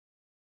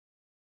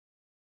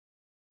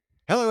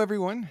Hello,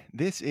 everyone.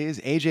 This is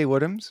AJ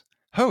Woodhams,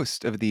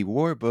 host of the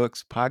War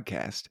Books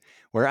podcast,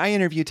 where I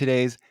interview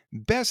today's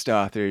best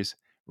authors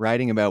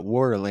writing about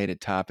war related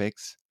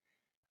topics.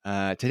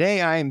 Today,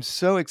 I am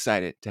so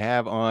excited to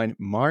have on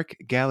Mark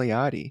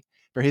Galeotti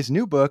for his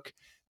new book,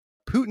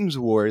 Putin's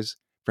Wars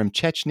from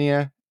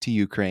Chechnya to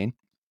Ukraine.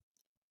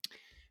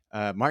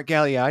 Mark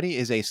Galeotti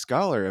is a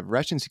scholar of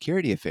Russian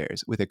security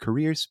affairs with a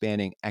career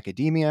spanning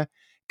academia,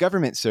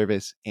 government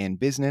service, and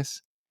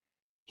business.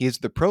 He is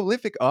the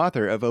prolific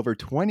author of over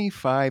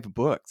 25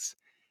 books,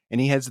 and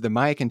he heads the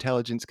Mike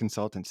Intelligence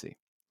Consultancy.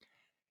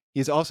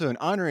 He is also an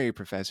honorary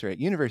professor at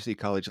University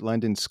College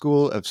London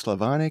School of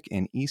Slavonic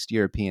and East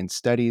European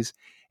Studies,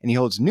 and he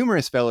holds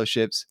numerous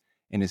fellowships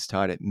and is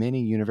taught at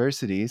many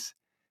universities.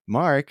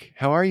 Mark,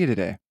 how are you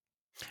today?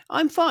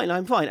 I'm fine.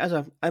 I'm fine. As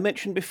I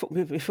mentioned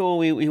before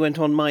we went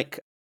on, Mike,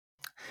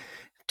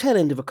 tail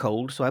end of a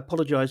cold, so I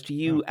apologise to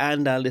you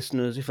and our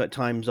listeners if at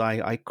times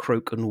I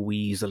croak and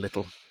wheeze a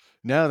little.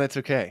 No, that's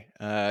okay.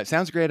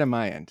 Sounds great on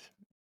my end,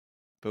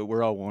 but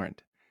we're all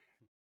warned.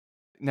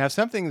 Now,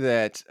 something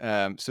that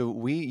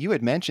you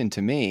had mentioned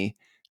to me.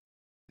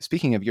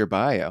 Speaking of your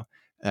bio,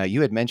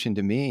 you had mentioned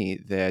to me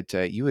that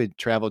you had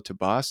traveled to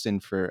Boston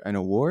for an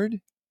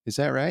award. Is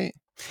that right?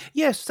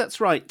 Yes, that's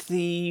right.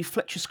 The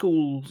Fletcher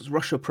School's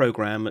Russia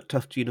programme at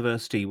Tufts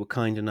University were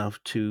kind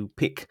enough to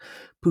pick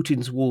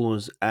Putin's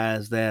Wars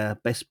as their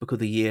best book of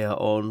the year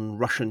on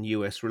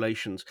Russian-US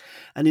relations.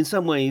 And in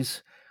some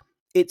ways,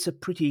 it's a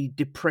pretty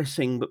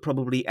depressing but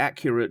probably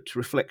accurate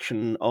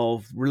reflection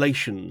of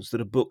relations that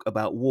a book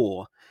about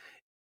war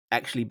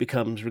actually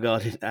becomes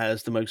regarded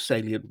as the most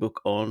salient book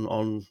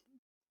on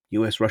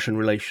US-Russian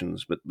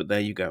relations. But there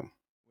you go.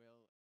 Well,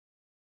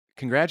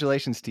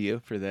 congratulations to you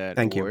for that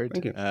Thank you. award.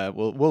 Thank you.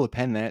 We'll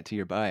append that to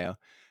your bio.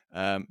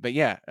 But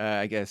yeah,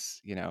 I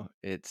guess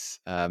it's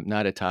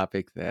not a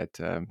topic that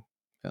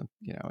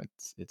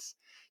it's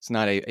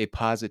not a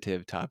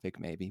positive topic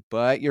maybe.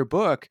 But your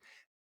book,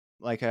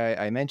 like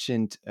I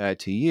mentioned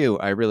to you,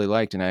 I really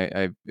liked, and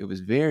I it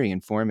was very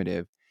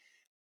informative.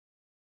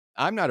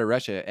 I'm not a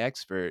Russia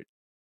expert.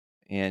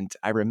 And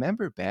I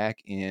remember back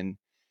in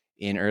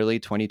early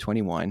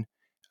 2021,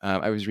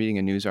 I was reading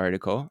a news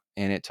article,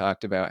 and it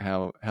talked about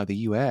how the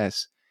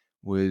U.S.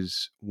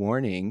 was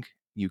warning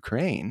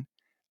Ukraine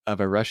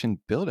of a Russian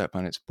buildup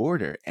on its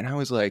border, and I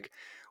was like,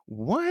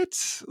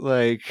 "What?"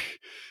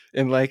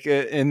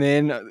 And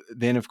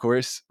then of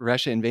course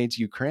Russia invades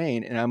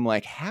Ukraine, and I'm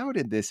like, "How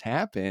did this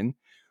happen?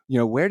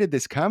 Where did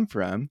this come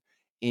from?"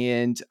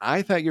 And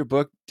I thought your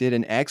book did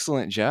an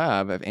excellent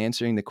job of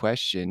answering the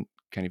question,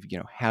 kind of,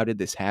 how did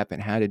this happen?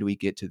 How did we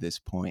get to this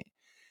point?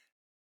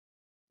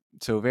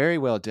 So very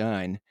well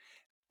done.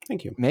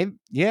 Thank you.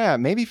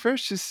 Maybe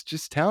first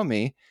just tell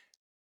me,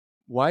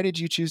 why did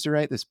you choose to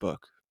write this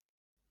book?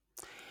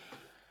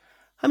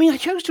 I mean, I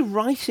chose to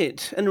write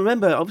it, and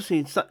remember,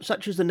 obviously,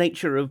 such is the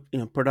nature of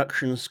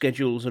production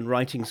schedules and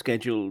writing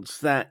schedules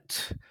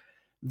that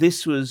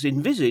this was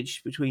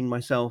envisaged between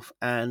myself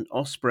and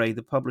Osprey,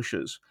 the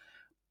publishers,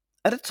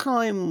 at a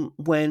time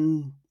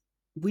when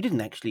we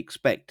didn't actually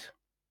expect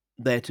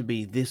there to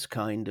be this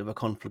kind of a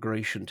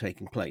conflagration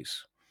taking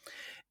place.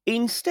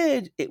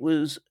 Instead, it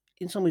was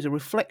in some ways a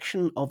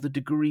reflection of the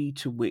degree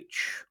to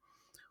which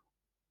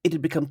it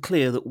had become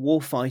clear that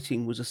war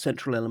fighting was a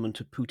central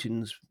element of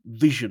Putin's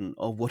vision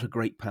of what a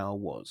great power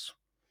was.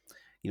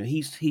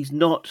 He's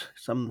not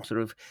some sort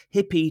of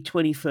hippie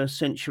 21st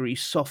century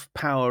soft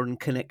power and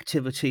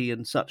connectivity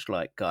and such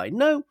like guy.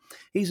 No,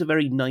 he's a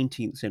very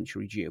 19th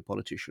century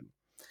geopolitician.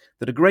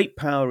 That a great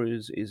power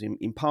is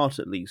in part,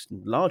 at least,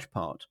 in large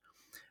part,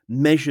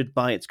 measured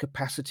by its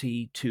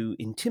capacity to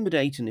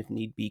intimidate and, if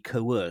need be,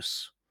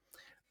 coerce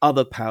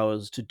other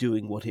powers to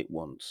doing what it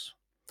wants.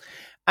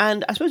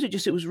 And I suppose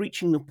it was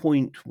reaching the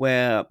point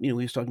where we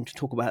were starting to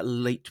talk about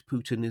late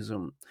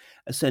Putinism,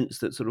 a sense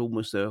that sort of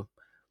almost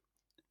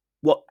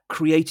what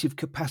creative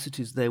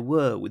capacities there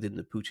were within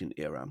the Putin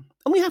era,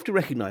 and we have to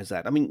recognise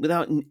that. I mean,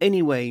 without in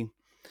any way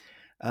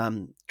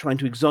trying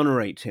to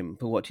exonerate him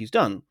for what he's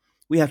done,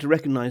 we have to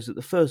recognise that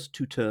the first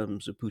two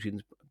terms of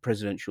Putin's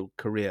presidential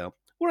career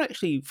were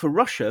actually, for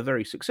Russia,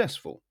 very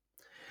successful.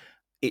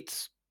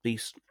 It's the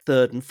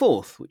third and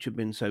fourth which have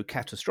been so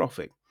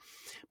catastrophic.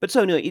 But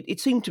so,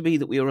 it seemed to be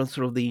that we were on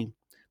sort of the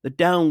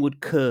downward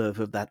curve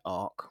of that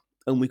arc,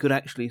 and we could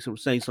actually sort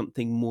of say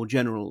something more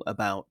general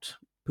about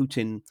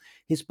Putin,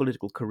 his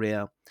political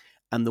career,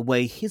 and the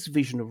way his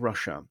vision of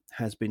Russia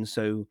has been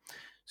so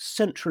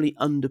centrally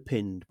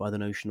underpinned by the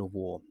notion of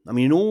war. I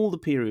mean, in all the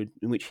period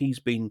in which he's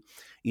been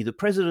either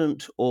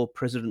president or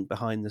president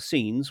behind the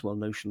scenes, well,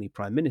 notionally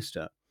prime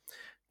minister,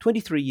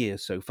 23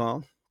 years so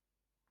far,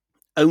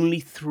 only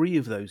 3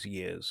 of those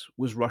years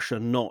was Russia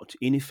not,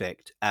 in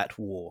effect, at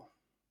war.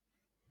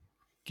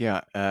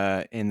 Yeah,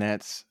 and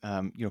that's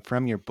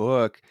from your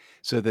book.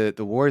 So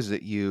the wars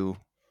that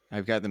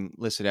I've got them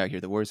listed out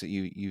here. The wars that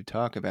you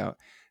talk about: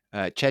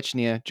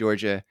 Chechnya,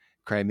 Georgia,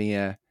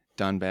 Crimea,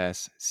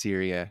 Donbass,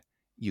 Syria,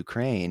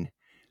 Ukraine.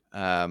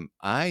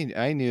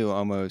 I knew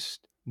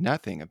almost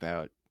nothing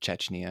about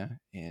Chechnya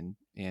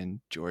and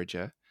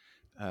Georgia.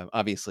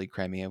 Obviously,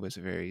 Crimea was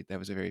a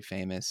very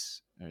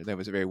famous, or that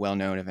was a very well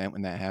known event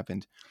when that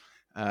happened.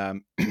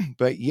 Um,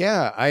 but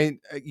yeah,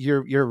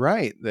 you're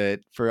right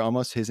that for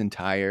almost his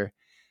entire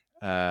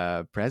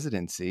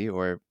presidency,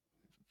 or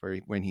for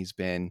when he's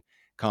been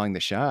calling the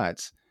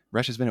shots,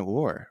 Russia's been at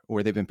war,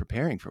 or they've been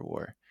preparing for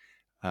war,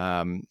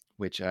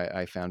 which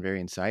I found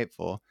very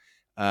insightful.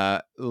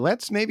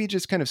 Let's maybe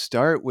just kind of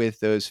start with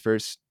those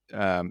first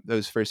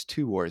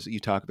two wars that you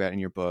talk about in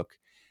your book,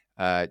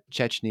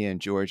 Chechnya and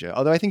Georgia.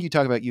 Although I think you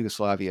talk about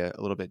Yugoslavia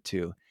a little bit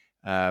too.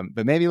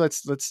 But maybe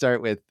let's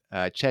start with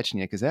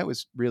Chechnya, because that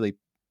was really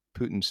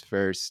Putin's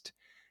first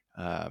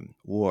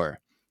war.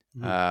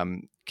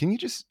 Mhm. Can you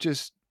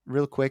just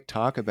real quick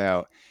talk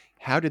about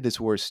how did this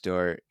war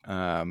start?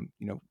 How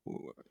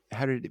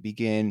did it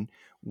begin?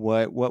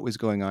 What was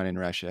going on in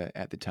Russia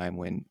at the time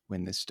when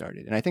this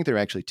started? And I think there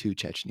were actually two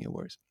Chechnya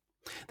wars.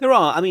 There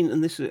are. I mean,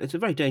 and it's a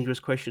very dangerous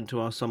question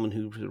to ask someone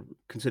who sort of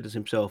considers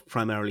himself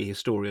primarily a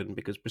historian,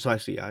 because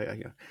precisely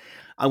I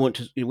want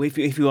to.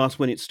 If you ask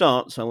when it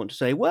starts, I want to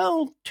say,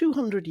 well,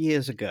 200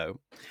 years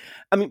ago.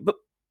 I mean, but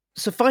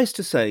suffice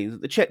to say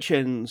that the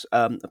Chechens,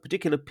 a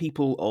particular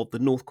people of the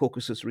North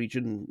Caucasus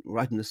region,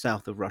 right in the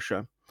south of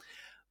Russia,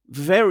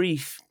 very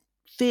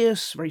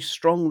fierce, very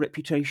strong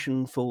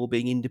reputation for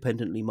being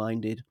independently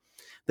minded.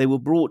 They were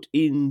brought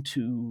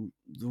into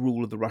the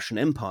rule of the Russian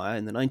Empire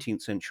in the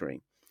 19th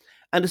century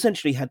and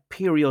essentially had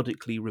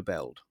periodically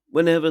rebelled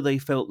whenever they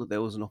felt that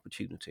there was an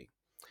opportunity.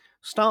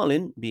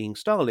 Stalin, being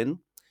Stalin,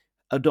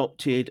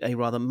 adopted a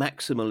rather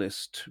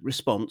maximalist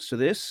response to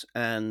this,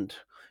 and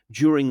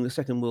during the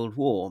Second World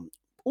War,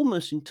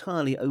 almost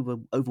entirely over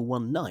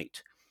one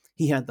night,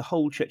 he had the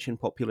whole Chechen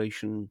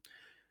population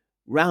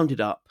rounded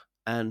up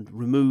and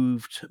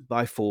removed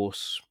by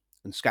force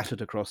and scattered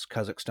across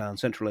Kazakhstan,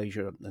 Central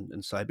Asia,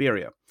 and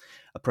Siberia,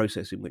 a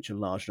process in which a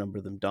large number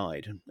of them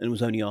died. And it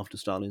was only after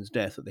Stalin's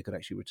death that they could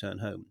actually return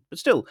home. But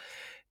still,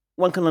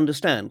 one can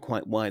understand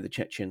quite why the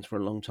Chechens for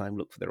a long time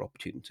looked for their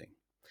opportunity.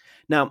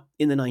 Now,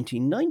 in the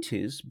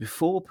 1990s,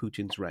 before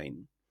Putin's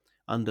reign,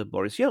 under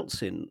Boris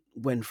Yeltsin,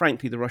 when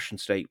frankly the Russian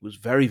state was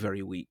very,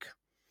 very weak,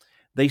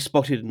 they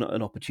spotted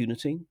an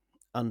opportunity.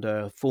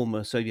 Under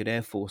former Soviet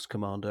Air Force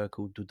commander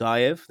called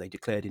Dudayev, they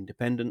declared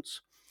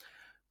independence.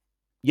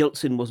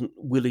 Yeltsin wasn't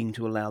willing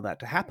to allow that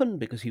to happen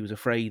because he was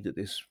afraid that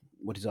this,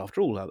 what is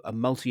after all a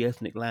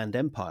multi-ethnic land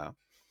empire,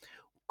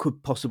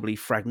 could possibly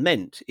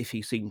fragment if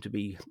he seemed to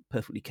be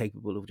perfectly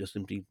capable of just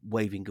simply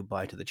waving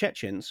goodbye to the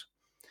Chechens.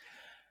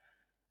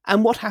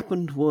 And what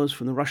happened was,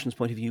 from the Russians'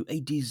 point of view,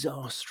 a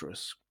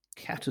disastrous,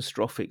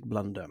 catastrophic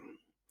blunder.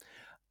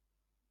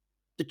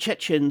 The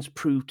Chechens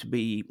proved to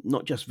be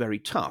not just very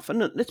tough,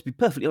 and let's be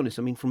perfectly honest,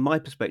 I mean, from my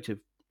perspective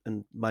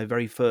and my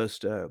very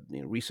first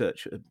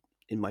research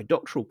in my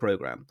doctoral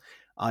program,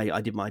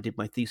 I did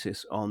my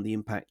thesis on the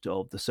impact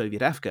of the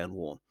Soviet-Afghan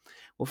war.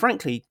 Well,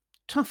 frankly,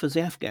 tough as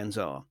the Afghans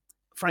are,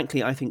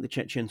 frankly, I think the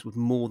Chechens would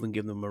more than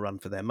give them a run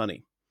for their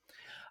money.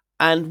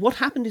 And what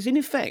happened is, in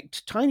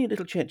effect, tiny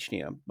little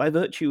Chechnya, by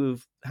virtue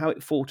of how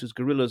it fought as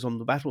guerrillas on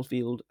the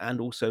battlefield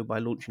and also by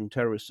launching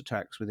terrorist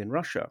attacks within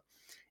Russia,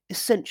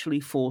 essentially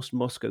forced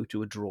Moscow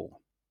to a draw.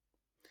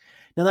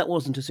 Now, that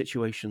wasn't a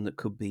situation that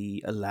could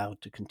be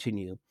allowed to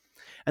continue.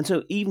 And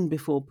so, even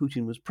before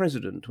Putin was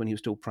president, when he was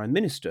still prime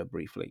minister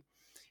briefly,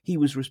 he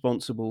was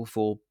responsible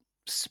for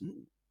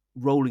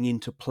rolling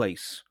into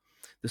place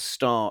the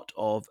start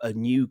of a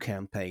new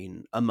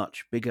campaign, a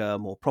much bigger,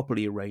 more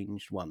properly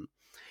arranged one.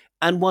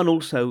 And one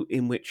also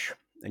in which,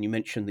 and you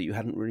mentioned that you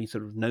hadn't really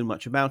sort of known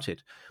much about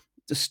it,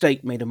 the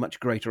state made a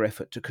much greater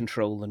effort to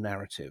control the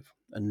narrative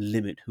and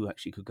limit who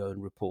actually could go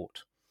and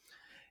report.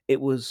 It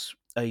was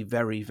a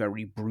very,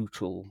 very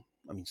brutal,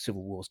 I mean,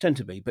 civil wars tend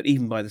to be, but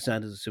even by the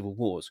standards of civil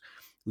wars,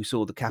 we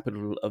saw the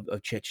capital of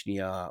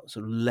Chechnya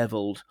sort of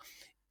leveled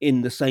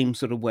in the same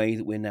sort of way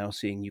that we're now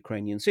seeing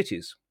Ukrainian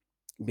cities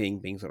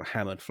being sort of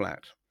hammered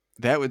flat.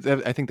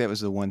 I think that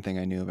was the one thing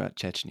I knew about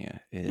Chechnya,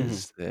 Mm-hmm.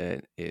 is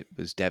that it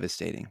was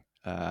devastating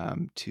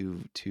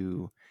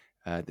to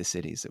the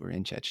cities that were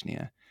in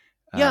Chechnya.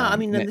 Yeah, I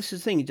mean, And and this is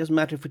the thing. It doesn't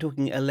matter if we're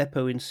talking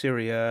Aleppo in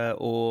Syria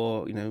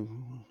or,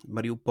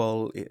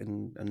 Mariupol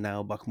and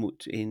now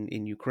Bakhmut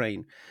in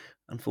Ukraine.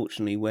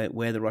 Unfortunately,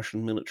 where the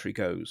Russian military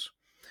goes,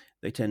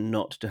 they tend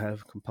not to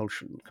have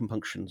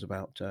compunctions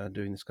about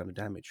doing this kind of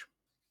damage.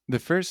 the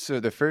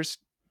first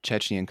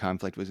Chechen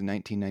conflict was in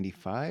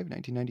 1995,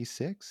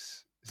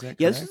 1996. Is that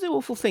Yeah, this is correct? the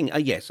awful thing.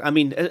 Yes, I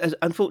mean,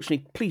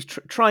 unfortunately, please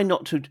try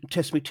not to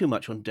test me too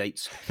much on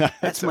dates. That's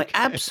That's my okay.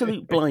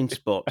 absolute blind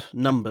spot.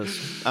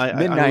 Numbers.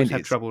 Mid I always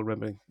have 90s. trouble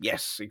remembering.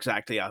 Yes,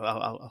 exactly.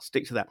 I'll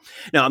stick to that.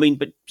 Now, I mean,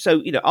 but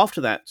so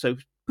after that, so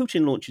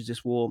Putin launches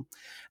this war,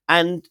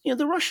 and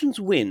the Russians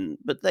win,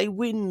 but they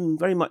win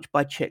very much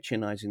by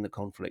Chechenizing the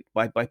conflict,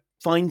 by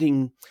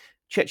finding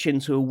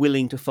Chechens who are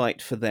willing to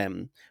fight for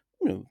them,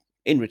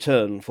 in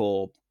return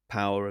for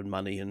power and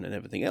money and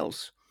everything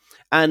else.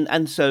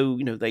 And so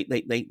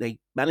they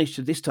managed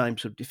to this time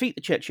sort of defeat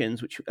the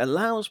Chechens, which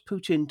allows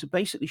Putin to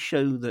basically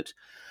show that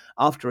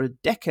after a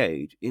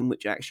decade in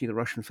which actually the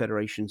Russian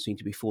Federation seemed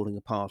to be falling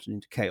apart and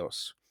into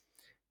chaos,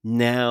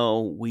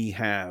 Now we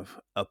have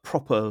a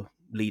proper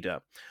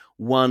leader,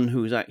 one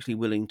who is actually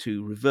willing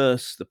to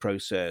reverse the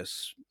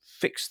process,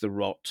 fix the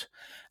rot,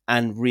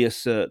 and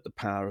reassert the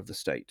power of the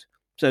state.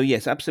 So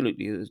yes,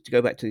 absolutely. To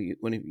go back to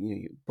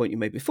point you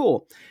made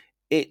before,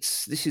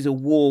 this is a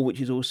war which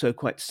is also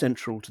quite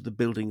central to the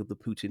building of the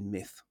Putin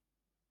myth.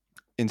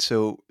 And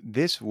so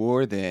this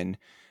war then,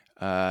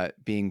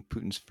 being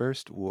Putin's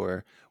first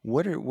war,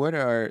 what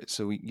are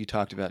so you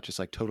talked about just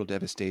like total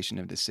devastation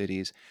of the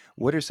cities.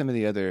 What are some of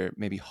the other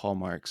maybe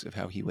hallmarks of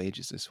how he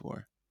wages this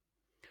war?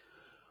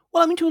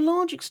 Well, I mean, to a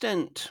large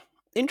extent,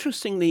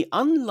 interestingly,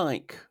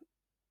 unlike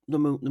the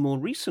more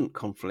recent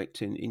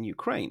conflict in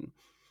Ukraine,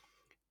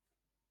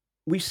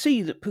 we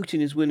see that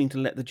Putin is willing to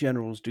let the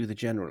generals do the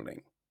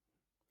generaling.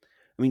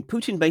 I mean,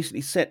 Putin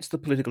basically sets the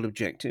political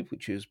objective,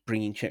 which is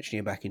bringing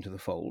Chechnya back into the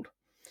fold.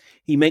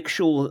 He makes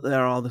sure that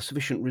there are the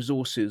sufficient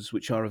resources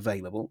which are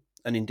available.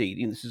 And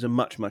indeed, this is a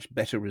much, much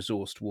better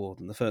resourced war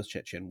than the first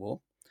Chechen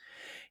war.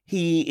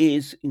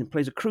 He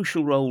plays a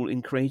crucial role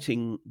in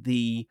creating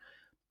the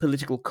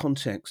political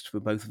context for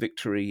both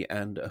victory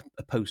and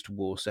a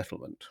post-war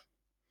settlement.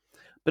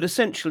 But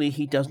essentially,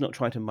 he does not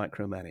try to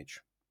micromanage.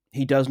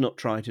 He does not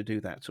try to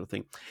do that sort of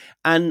thing.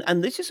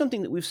 And this is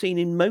something that we've seen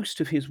in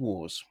most of his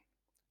wars,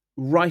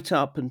 right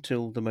up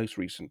until the most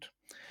recent.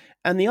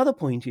 And the other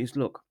point is,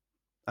 look,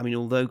 I mean,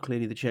 although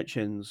clearly the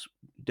Chechens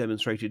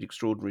demonstrated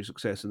extraordinary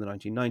success in the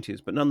 1990s,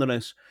 but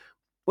nonetheless,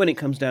 when it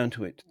comes down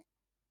to it,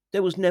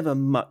 there was never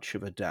much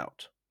of a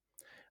doubt.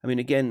 I mean,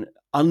 again,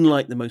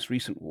 unlike the most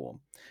recent war,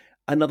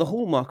 another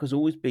hallmark has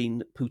always been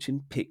that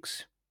Putin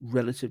picks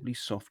relatively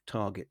soft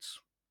targets.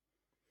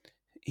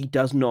 He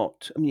does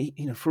not, I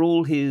mean, for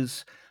all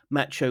his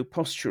macho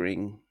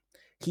posturing,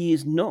 he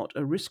is not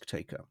a risk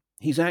taker.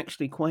 He's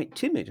actually quite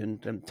timid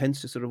and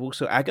tends to sort of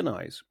also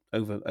agonize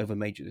over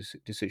major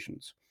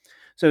decisions.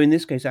 So in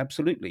this case,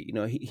 absolutely,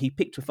 he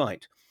picked a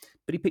fight,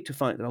 but he picked a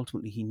fight that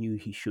ultimately he knew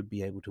he should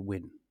be able to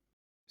win.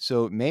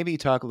 So maybe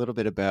talk a little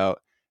bit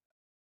about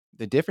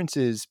the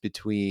differences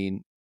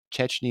between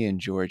Chechnya and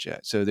Georgia.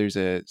 So there's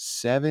a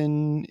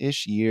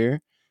 7-ish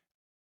year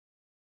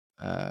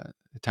uh,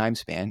 time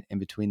span in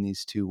between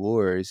these two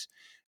wars.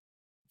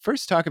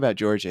 First, talk about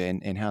Georgia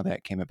and how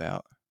that came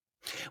about.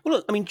 Well,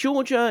 look, I mean,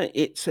 Georgia,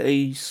 it's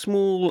a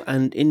small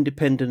and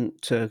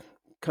independent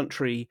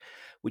country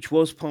which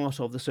was part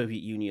of the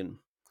Soviet Union.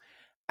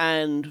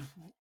 And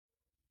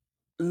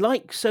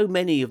like so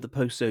many of the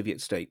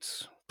post-Soviet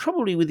states,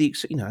 probably with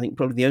I think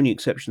probably the only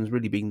exceptions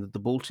really being the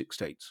Baltic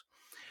states.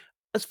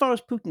 As far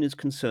as Putin is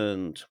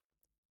concerned,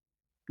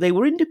 they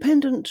were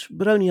independent,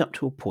 but only up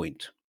to a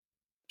point.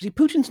 See,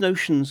 Putin's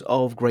notions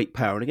of great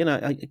power, and again,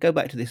 I go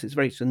back to this, it's a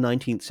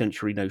 19th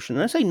century notion.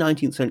 And I say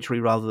 19th century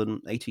rather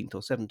than 18th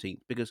or 17th,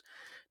 because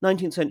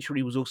 19th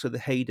century was also the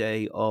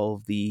heyday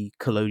of the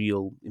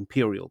colonial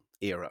imperial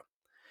era.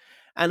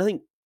 And I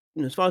think,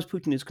 as far as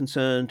Putin is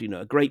concerned,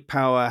 a great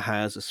power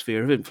has a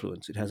sphere of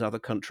influence. It has other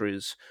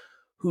countries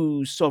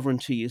whose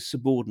sovereignty is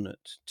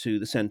subordinate to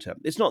the center.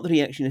 It's not that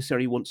he actually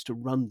necessarily wants to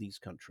run these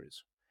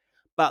countries,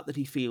 but that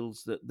he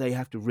feels that they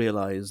have to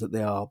realize that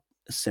they are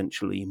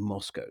essentially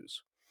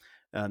Moscow's.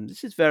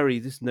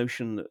 This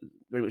notion,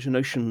 very much a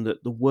notion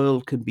that the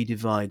world can be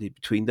divided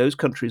between those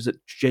countries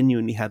that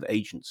genuinely have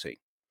agency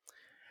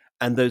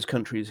and those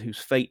countries whose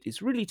fate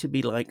is really to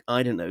be like,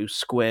 I don't know,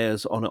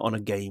 squares on a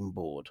game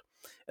board.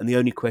 And the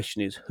only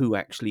question is who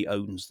actually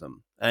owns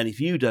them. And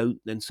if you don't,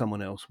 then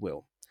someone else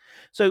will.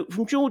 So,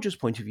 from Georgia's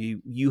point of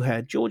view,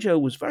 Georgia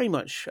was very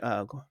much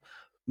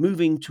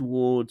moving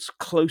towards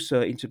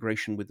closer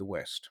integration with the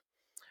West,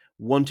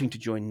 wanting to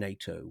join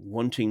NATO,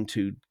 wanting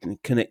to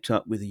connect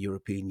up with the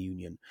European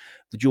Union.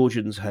 The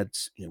Georgians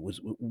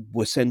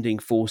were sending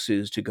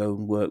forces to go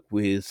and work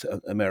with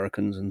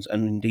Americans,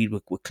 and indeed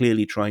were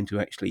clearly trying to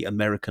actually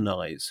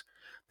Americanize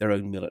their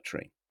own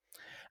military.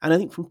 And I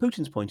think from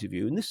Putin's point of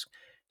view, and this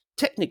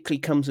technically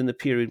comes in the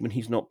period when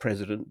he's not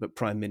president but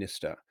prime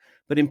minister,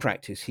 but in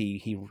practice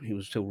he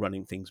was still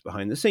running things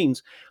behind the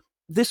scenes.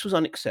 This was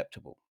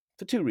unacceptable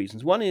for two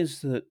reasons. One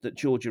is that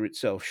Georgia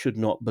itself should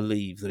not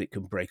believe that it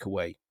can break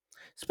away,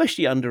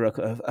 especially under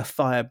a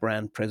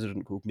firebrand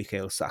president called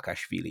Mikhail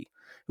Saakashvili,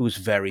 who was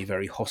very,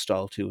 very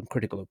hostile to and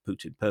critical of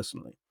Putin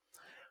personally.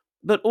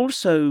 But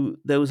also,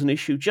 there was an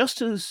issue,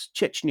 just as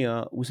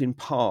Chechnya was in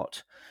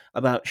part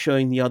about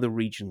showing the other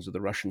regions of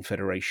the Russian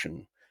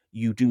Federation,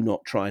 you do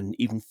not try and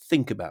even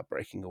think about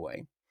breaking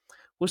away.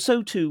 Well,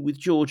 so too with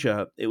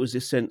Georgia, it was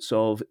this sense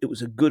of it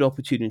was a good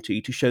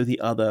opportunity to show the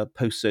other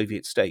post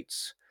Soviet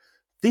states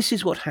this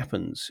is what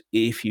happens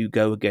if you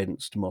go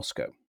against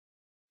Moscow.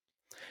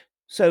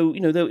 So,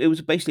 it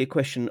was basically a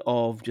question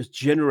of just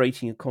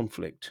generating a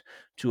conflict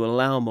to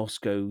allow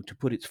Moscow to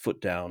put its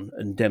foot down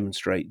and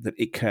demonstrate that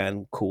it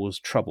can cause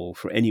trouble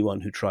for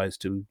anyone who tries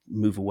to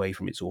move away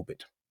from its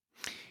orbit.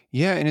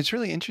 Yeah, and it's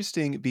really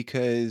interesting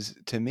because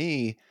to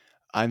me,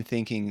 I'm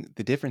thinking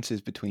the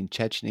differences between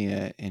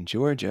Chechnya and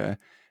Georgia.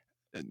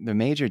 The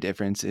major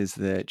difference is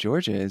that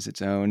Georgia is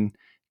its own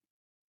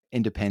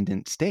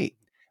independent state,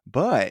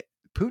 but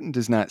Putin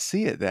does not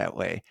see it that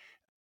way.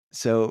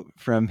 So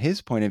from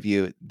his point of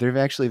view, they're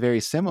actually very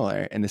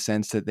similar in the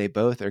sense that they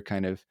both are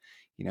kind of,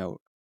 you know,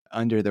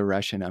 under the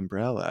Russian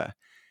umbrella.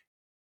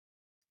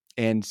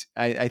 And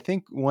I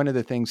think one of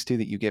the things too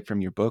that you get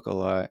from your book a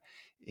lot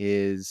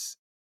is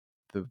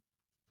the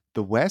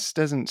the West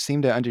doesn't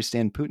seem to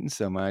understand Putin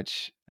so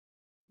much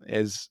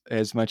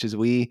much as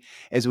we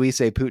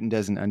say Putin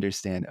doesn't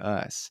understand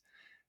us.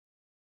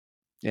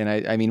 And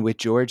I mean with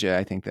Georgia,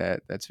 I think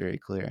that that's very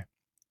clear.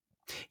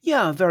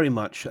 Yeah, very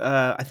much.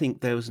 I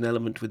think there was an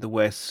element with the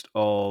West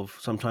of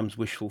sometimes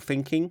wishful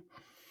thinking,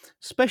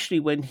 especially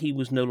when he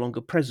was no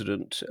longer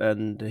president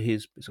and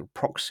his sort of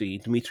proxy,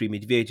 Dmitry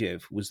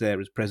Medvedev, was there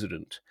as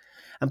president.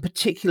 And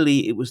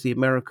particularly, it was the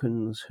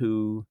Americans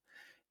who,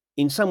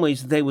 in some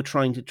ways, they were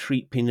trying to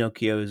treat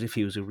Pinocchio as if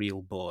he was a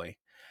real boy.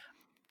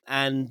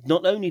 And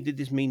not only did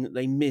this mean that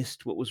they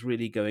missed what was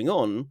really going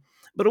on,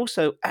 but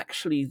also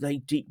actually they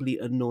deeply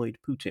annoyed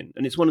Putin.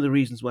 And it's one of the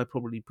reasons why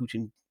probably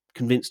Putin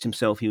convinced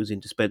himself he was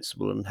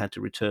indispensable and had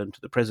to return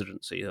to the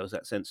presidency. There was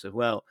that sense of,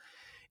 well,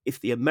 if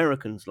the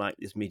Americans like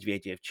this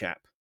Medvedev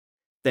chap,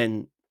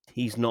 then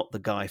he's not the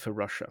guy for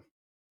Russia.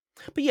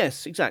 But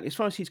yes, exactly. As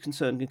far as he's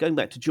concerned, going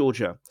back to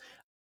Georgia,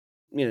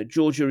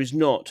 Georgia is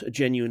not a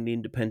genuinely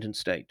independent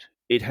state.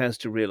 It has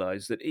to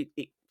realize that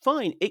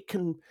fine, it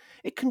can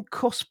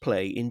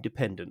cosplay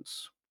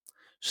independence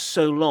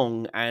so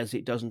long as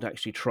it doesn't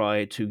actually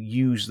try to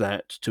use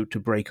that to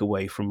break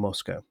away from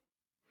Moscow.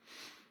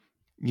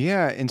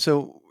 Yeah, and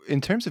so in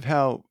terms of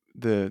how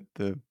the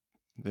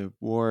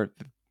war,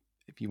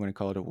 if you want to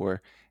call it a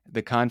war,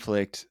 the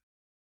conflict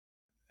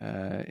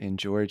in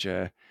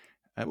Georgia,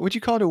 would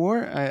you call it a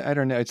war? I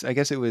don't know. It's I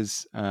guess it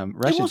was It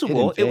Russia was a did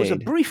war. It was a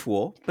invade. brief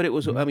war, but it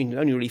was, Hmm. I mean,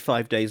 only really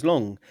 5 days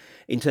long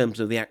in terms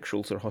of the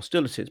actual sort of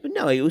hostilities. But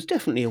no, it was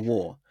definitely a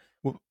war.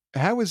 Well,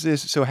 how is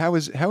this? So how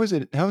is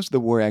the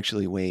war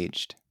actually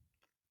waged?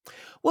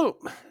 Well,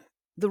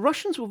 the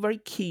Russians were very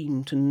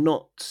keen to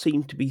not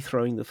seem to be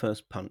throwing the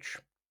first punch.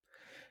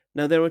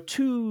 Now, there are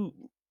two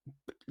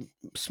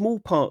small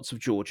parts of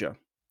Georgia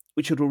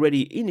which had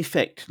already, in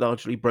effect,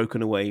 largely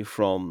broken away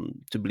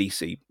from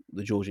Tbilisi,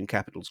 the Georgian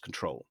capital's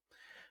control.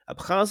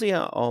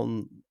 Abkhazia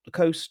on the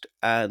coast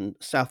and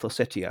South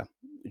Ossetia,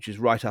 which is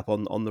right up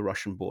on the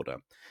Russian border.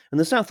 And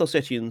the South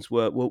Ossetians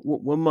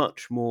were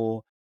much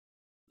more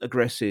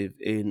aggressive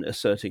in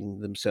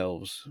asserting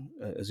themselves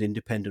as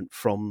independent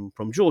from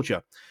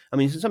Georgia. I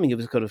mean, it's something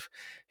of a kind of,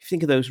 if you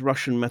think of those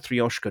Russian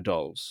Matryoshka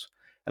dolls.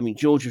 I mean,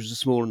 Georgia is a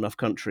small enough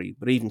country,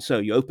 but even so,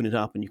 you open it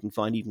up and you can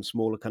find even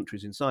smaller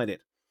countries inside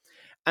it.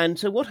 And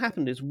so what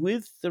happened is,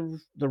 with the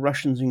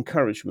Russians'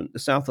 encouragement, the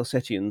South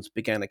Ossetians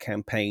began a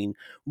campaign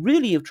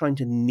really of trying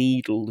to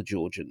needle the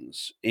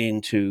Georgians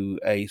into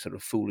a sort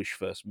of foolish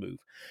first move.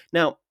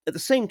 Now, at the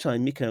same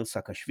time, Mikhail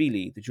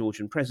Saakashvili, the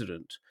Georgian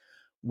president,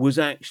 was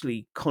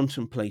actually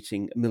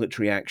contemplating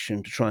military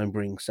action to try and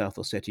bring South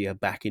Ossetia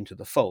back into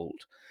the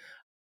fold.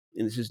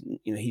 And this is,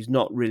 he's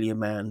not really a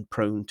man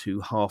prone to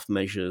half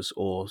measures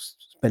or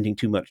spending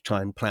too much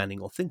time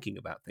planning or thinking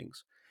about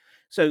things.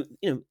 So,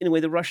 in a way,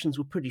 the Russians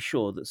were pretty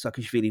sure that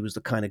Saakashvili was the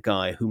kind of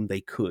guy whom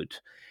they could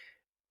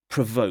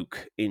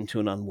provoke into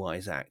an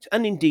unwise act.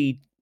 And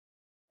indeed,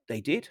 they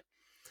did.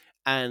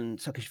 And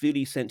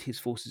Saakashvili sent his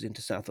forces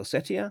into South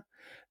Ossetia.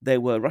 There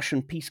were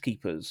Russian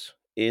peacekeepers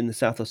in the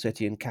South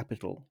Ossetian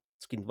capital,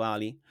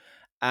 Tskhinvali,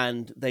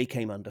 and they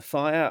came under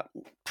fire.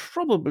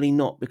 Probably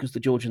not because the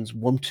Georgians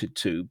wanted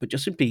to, but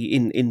just simply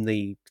in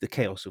the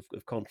chaos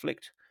of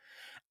conflict.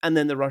 And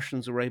then the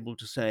Russians are able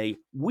to say,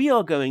 we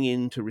are going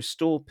in to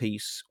restore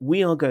peace.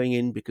 We are going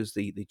in because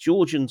the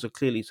Georgians are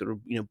clearly sort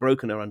of,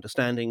 broken our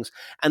understandings,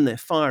 and they're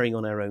firing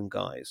on our own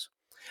guys.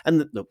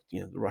 And the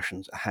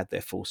Russians had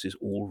their forces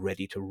all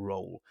ready to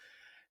roll.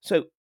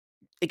 So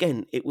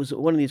again, it was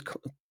one of these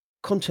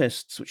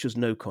contests which was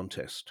no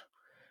contest.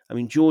 I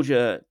mean,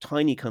 Georgia,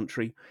 tiny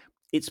country,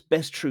 its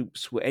best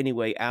troops were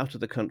anyway out of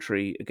the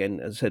country,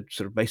 again, as I said,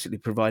 sort of basically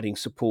providing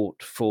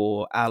support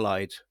for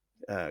Allied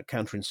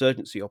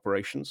counterinsurgency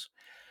operations.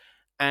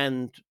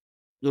 And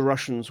the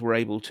Russians were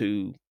able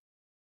to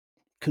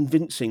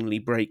convincingly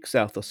break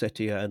South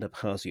Ossetia and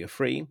Abkhazia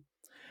free,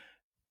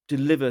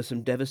 deliver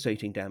some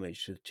devastating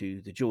damage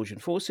to the Georgian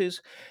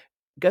forces,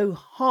 go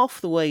half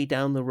the way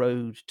down the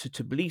road to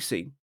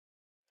Tbilisi,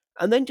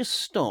 and then just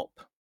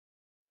stop,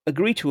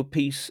 agree to a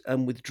peace,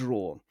 and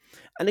withdraw.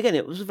 And again,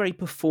 it was a very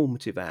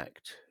performative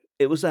act.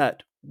 It was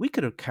that we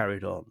could have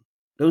carried on.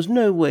 There was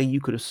no way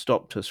you could have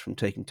stopped us from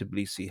taking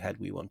Tbilisi had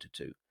we wanted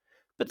to.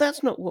 But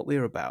that's not what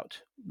we're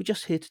about. We're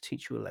just here to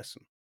teach you a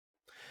lesson.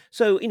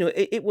 So,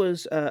 it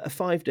was a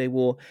 5 day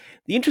war.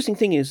 The interesting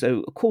thing is,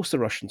 though, of course, the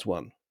Russians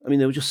won. I mean,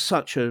 they were just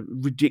such a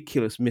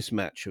ridiculous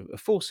mismatch of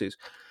forces.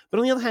 But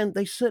on the other hand,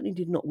 they certainly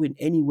did not win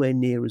anywhere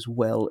near as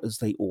well as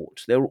they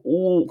ought. There were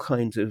all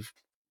kinds of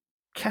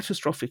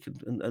catastrophic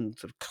and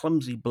sort of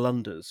clumsy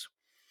blunders,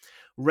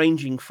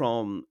 ranging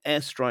from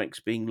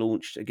airstrikes being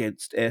launched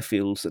against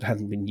airfields that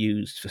hadn't been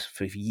used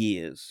for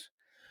years,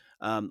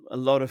 a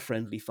lot of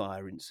friendly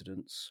fire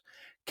incidents,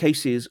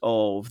 cases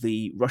of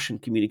the Russian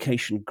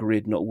communication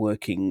grid not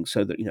working,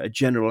 so that a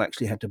general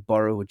actually had to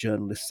borrow a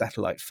journalist's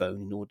satellite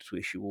phone in order to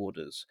issue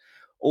orders.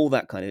 All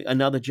that kind of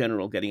another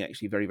general getting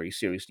actually very, very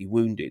seriously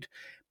wounded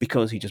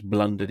because he just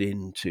blundered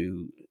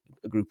into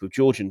a group of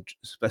Georgian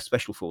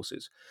special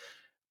forces.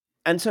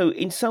 And so,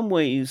 in some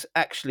ways,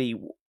 actually,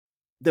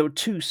 there were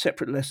two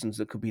separate lessons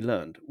that could be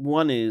learned.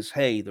 One is,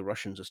 hey, the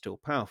Russians are still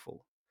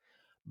powerful.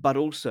 But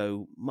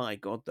also, my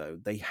God, though,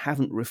 they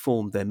haven't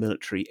reformed their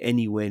military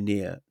anywhere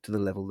near to the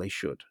level they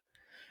should.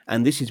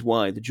 And this is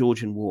why the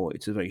Georgian War,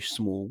 it's a very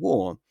small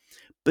war,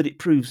 but it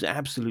proves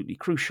absolutely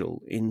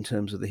crucial in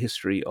terms of the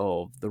history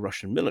of the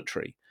Russian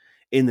military,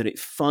 in that it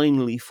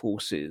finally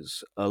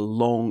forces a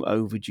long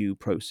overdue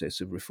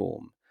process of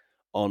reform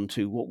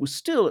onto what was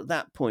still at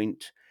that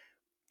point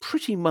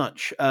pretty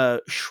much a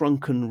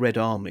shrunken Red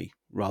Army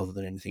rather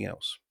than anything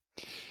else.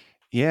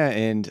 Yeah,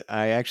 and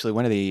I actually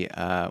one of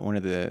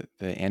the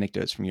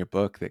anecdotes from your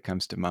book that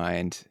comes to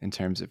mind in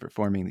terms of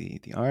reforming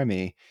the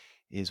army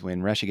is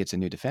when Russia gets a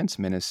new defense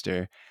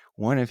minister.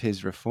 One of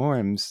his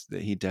reforms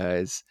that he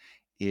does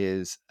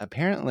is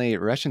apparently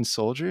Russian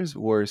soldiers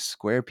wore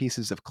square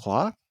pieces of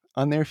cloth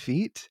on their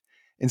feet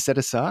instead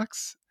of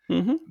socks.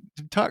 Hmm.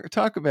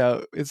 Talk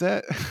about, is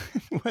that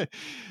what,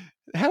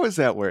 how does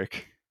that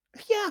work?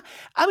 Yeah,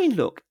 I mean,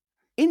 look,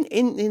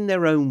 in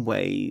their own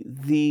way,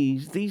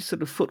 these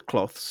sort of foot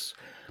cloths,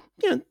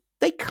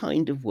 they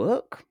kind of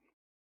work,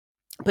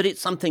 but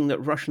it's something that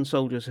Russian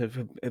soldiers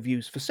have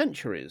used for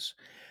centuries.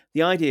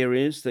 The idea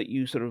is that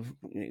you sort of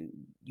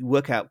you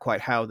work out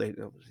quite how they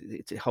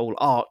it's a whole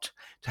art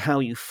to how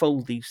you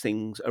fold these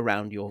things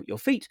around your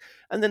feet,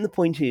 and then the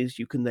point is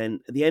you can then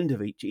at the end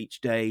of each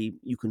day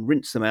you can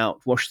rinse them out,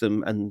 wash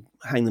them, and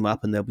hang them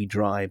up, and they'll be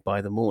dry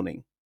by the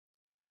morning.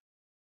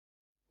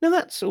 Now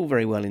that's all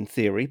very well in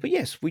theory, but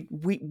yes,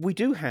 we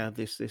do have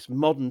this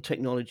modern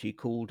technology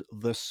called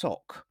the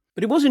sock.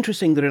 But it was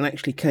interesting that it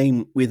actually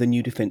came with a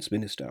new defense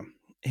minister.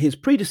 His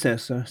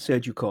predecessor,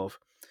 Serdyukov,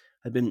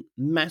 had been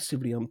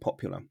massively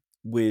unpopular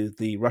with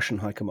the Russian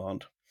high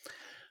command,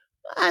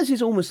 as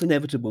is almost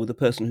inevitable the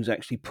person who's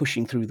actually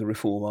pushing through the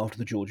reform after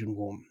the Georgian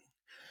War.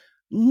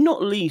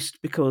 Not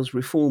least because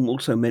reform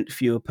also meant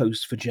fewer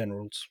posts for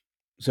generals,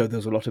 so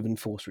there's a lot of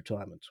enforced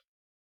retirement.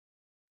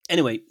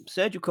 Anyway,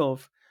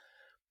 Serdyukov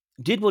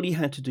did what he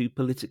had to do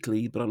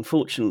politically, but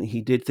unfortunately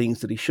he did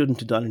things that he shouldn't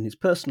have done in his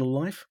personal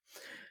life.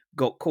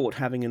 Got caught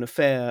having an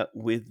affair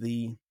with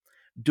the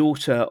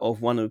daughter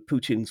of one of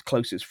Putin's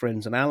closest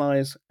friends and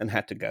allies and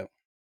had to go.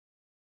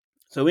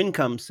 So in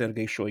comes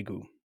Sergei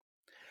Shoigu.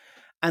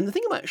 And the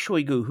thing about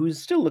Shoigu, who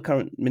is still the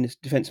current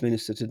defense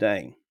minister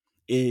today,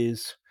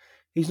 is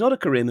he's not a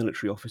career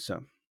military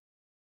officer.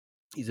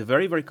 He's a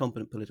very, very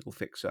competent political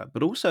fixer,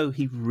 but also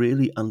he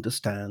really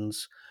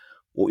understands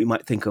what we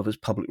might think of as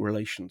public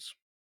relations.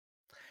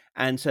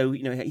 And so,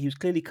 he was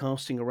clearly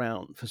casting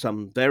around for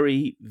some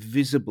very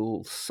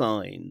visible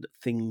sign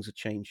that things are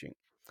changing.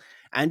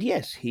 And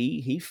yes,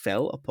 he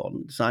fell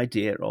upon this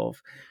idea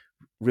of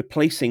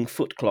replacing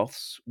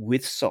footcloths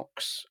with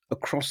socks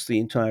across the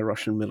entire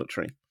Russian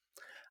military,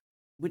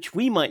 which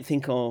we might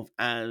think of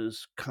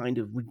as kind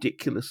of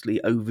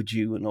ridiculously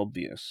overdue and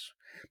obvious.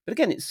 But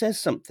again, it says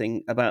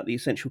something about the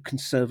essential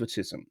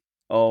conservatism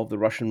of the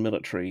Russian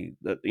military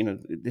that,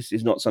 this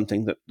is not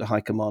something that the high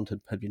command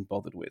had been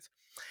bothered with.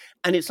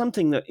 And it's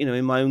something that,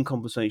 in my own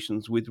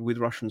conversations with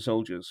Russian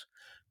soldiers,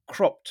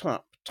 cropped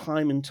up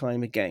time and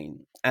time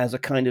again as a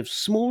kind of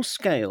small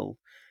scale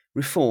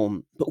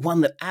reform, but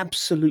one that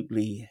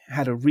absolutely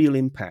had a real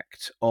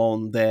impact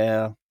on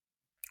their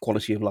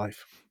quality of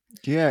life.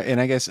 Yeah, and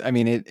I guess, I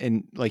mean, it,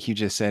 and like you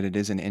just said, it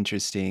is an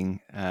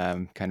interesting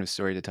kind of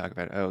story to talk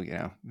about. Oh,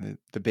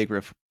 the big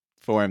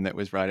reform that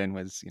was brought in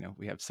was,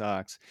 we have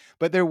socks,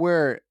 but there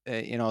were,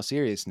 in all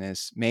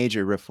seriousness,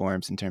 major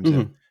reforms in terms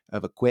Hmm.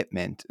 of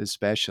equipment,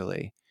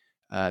 especially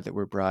that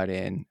were brought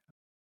in.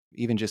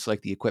 Even just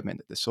like the equipment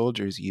that the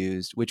soldiers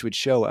used, which would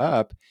show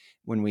up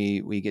when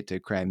we get to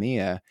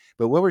Crimea.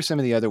 But what were some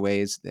of the other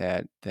ways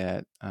that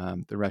the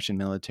Russian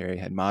military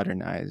had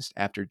modernized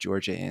after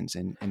Georgia ends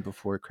and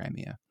before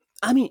Crimea?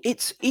 I mean,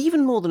 it's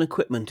even more than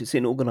equipment, it's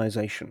in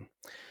organization.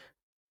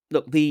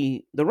 Look,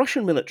 the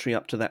Russian military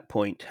up to that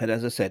point had,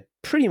 as I said,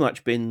 pretty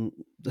much been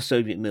the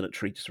Soviet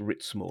military, just a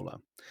writ smaller.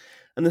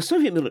 And the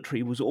Soviet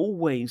military was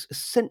always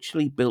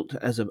essentially built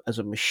as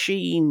a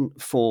machine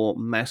for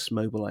mass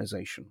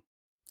mobilization.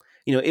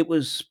 It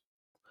was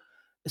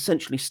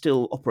essentially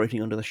still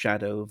operating under the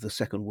shadow of the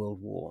Second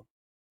World War.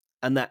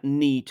 And that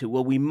need to,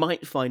 well, we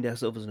might find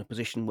ourselves in a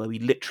position where we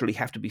literally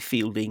have to be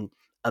fielding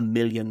a 1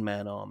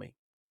 million-man army.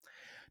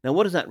 Now,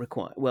 what does that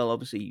require? Well,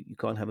 obviously, you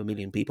can't have 1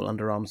 million people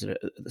under arms at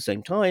the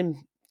same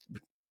time,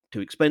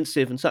 too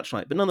expensive and such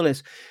like. But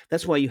nonetheless,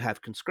 that's why you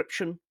have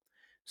conscription,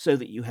 so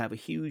that you have a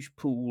huge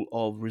pool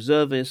of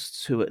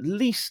reservists who at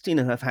least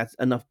have had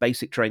enough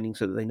basic training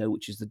so that they know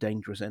which is the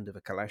dangerous end of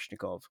a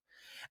Kalashnikov,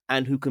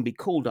 and who can be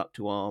called up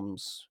to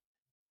arms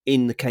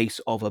in the case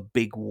of a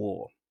big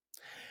war.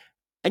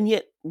 And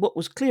yet, what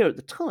was clear at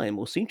the time,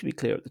 or seemed to be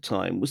clear at the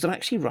time, was that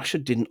actually Russia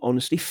didn't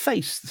honestly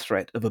face the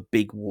threat of a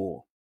big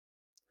war.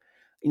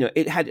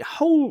 It had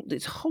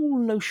its whole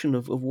notion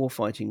of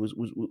warfighting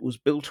was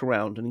built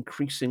around an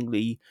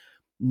increasingly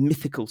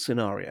mythical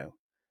scenario.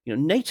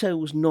 NATO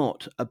was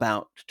not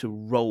about to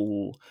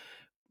roll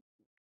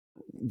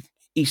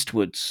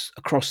eastwards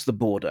across the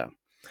border.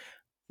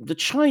 The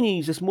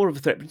Chinese is more of a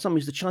threat, but in some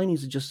ways the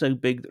Chinese are just so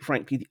big that,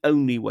 frankly, the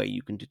only way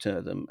you can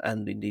deter them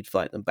and indeed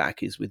fight them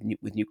back is with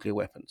nuclear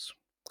weapons.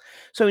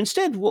 So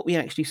instead, what we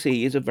actually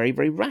see is a very,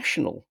 very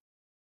rational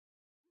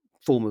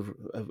form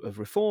of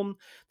reform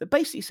that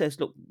basically says,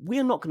 look,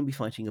 we're not going to be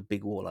fighting a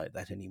big war like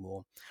that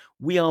anymore.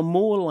 We are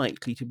more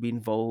likely to be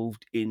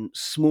involved in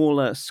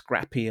smaller,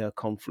 scrappier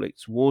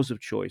conflicts, wars of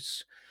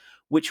choice,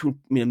 which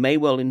may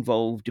well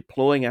involve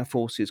deploying our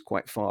forces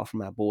quite far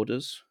from our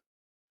borders.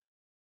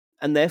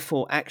 And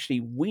therefore, actually,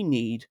 we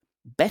need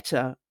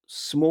better,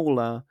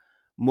 smaller,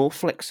 more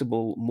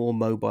flexible, more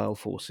mobile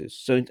forces.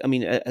 So, I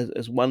mean,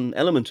 as one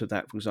element of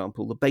that, for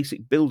example, the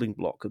basic building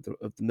block of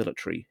the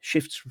military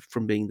shifts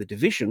from being the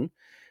division,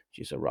 which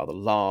is a rather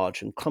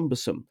large and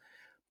cumbersome,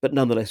 but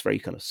nonetheless very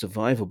kind of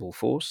survivable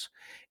force,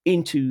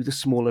 into the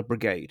smaller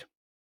brigade.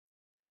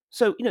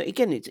 So,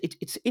 again,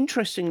 it's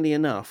interestingly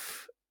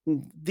enough,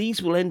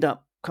 these will end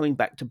up coming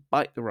back to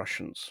bite the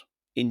Russians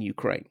in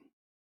Ukraine.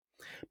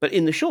 But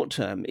in the short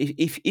term,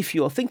 if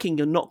you're thinking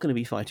you're not going to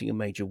be fighting a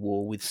major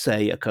war with,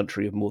 say, a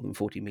country of more than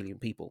 40 million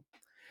people,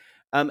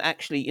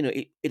 actually,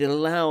 it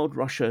allowed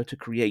Russia to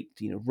create,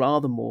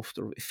 rather more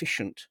sort of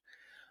efficient,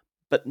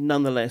 but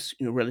nonetheless,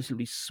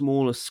 relatively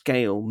smaller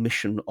scale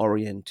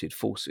mission-oriented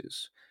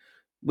forces,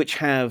 which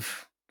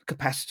have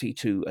capacity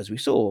to, as we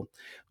saw,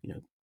 you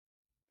know,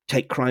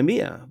 take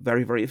Crimea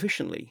very, very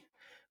efficiently,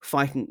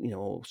 fight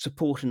or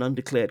support an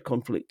undeclared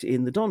conflict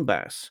in the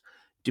Donbass,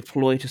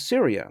 deploy to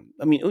Syria.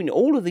 I mean,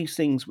 all of these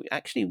things,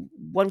 actually,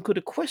 one could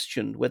have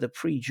questioned whether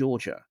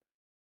pre-Georgia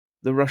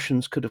the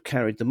Russians could have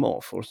carried them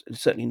off, or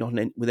certainly not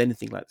with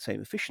anything like the same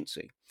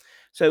efficiency.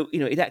 So,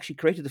 it actually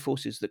created the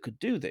forces that could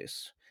do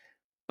this.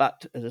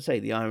 But as I say,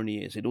 the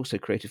irony is it also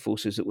created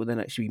forces that were then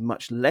actually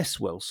much less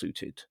well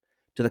suited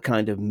to the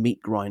kind of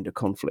meat grinder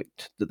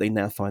conflict that they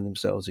now find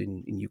themselves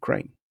in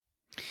Ukraine.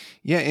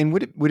 Yeah, and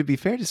would it be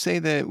fair to say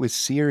that with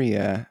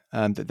Syria,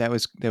 that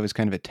was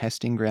kind of a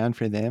testing ground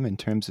for them in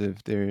terms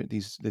of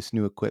this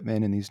new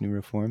equipment and these new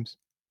reforms?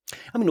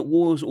 I mean,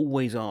 wars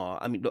always are.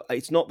 I mean, look,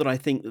 it's not that I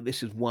think that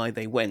this is why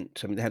they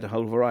went. I mean, they had a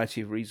whole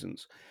variety of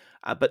reasons.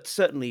 But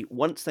certainly,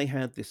 once they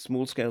had this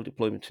small scale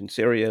deployment in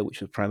Syria, which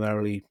was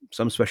primarily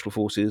some special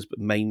forces, but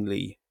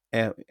mainly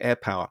air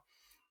power,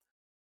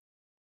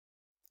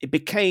 it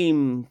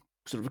became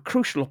sort of a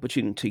crucial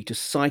opportunity to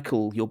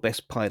cycle your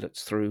best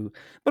pilots through,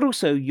 but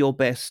also your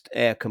best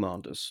air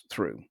commanders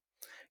through.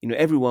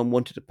 Everyone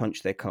wanted to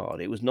punch their card.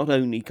 It was not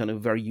only kind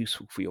of very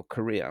useful for your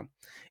career,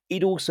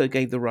 it also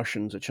gave the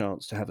Russians a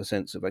chance to have a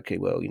sense of, okay,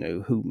 well,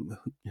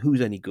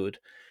 who's any good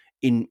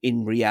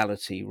in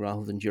reality,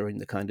 rather than during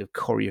the kind of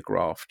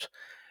choreographed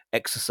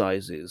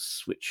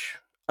exercises, which,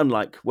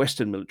 unlike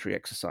Western military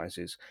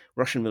exercises,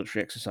 Russian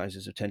military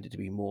exercises have tended to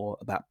be more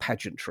about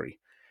pageantry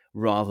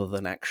rather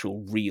than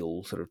actual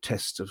real sort of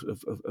tests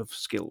of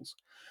skills.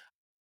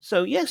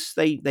 So yes,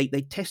 they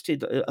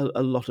tested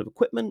a lot of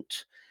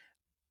equipment,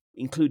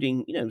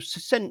 including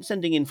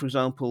sending in, for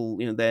example,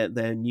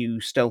 their new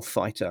stealth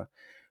fighter,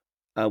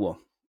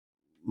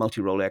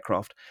 multi-role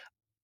aircraft,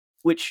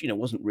 which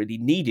wasn't really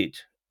needed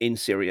in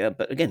Syria,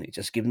 but again, it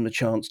just gave them the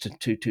chance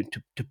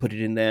to put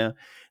it in there.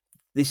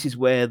 This is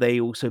where they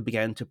also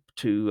began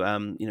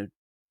to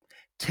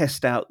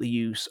test out the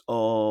use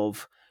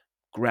of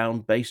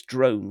ground-based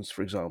drones,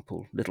 for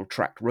example, little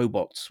tracked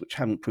robots, which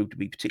haven't proved to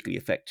be particularly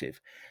effective.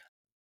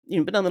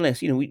 But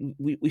nonetheless,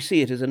 we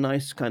see it as a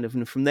nice kind of,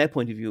 from their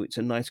point of view, it's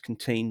a nice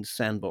contained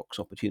sandbox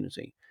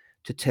opportunity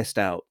to test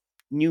out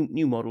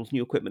new models,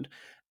 new equipment,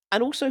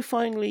 and also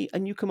finally a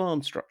new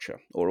command structure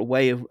or a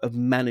way of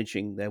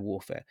managing their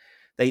warfare.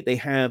 They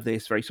have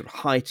this very sort of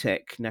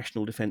high-tech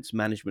National Defense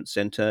Management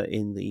Center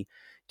in the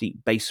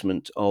deep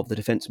basement of the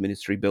Defense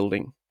Ministry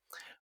building,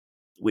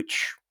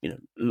 which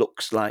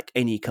looks like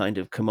any kind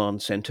of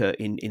command center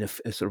in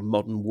a sort of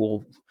modern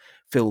war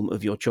film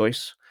of your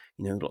choice.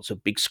 Lots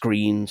of big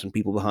screens and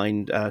people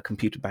behind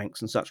computer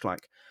banks and such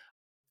like.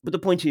 But the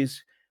point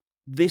is,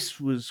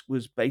 this was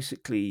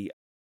basically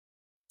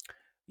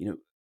you know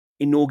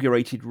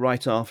inaugurated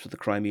right after the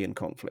Crimean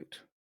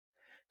conflict.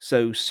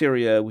 So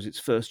Syria was its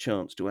first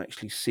chance to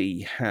actually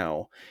see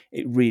how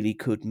it really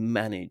could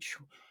manage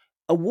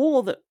a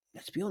war that,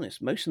 let's be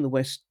honest, most in the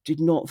West did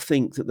not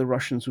think that the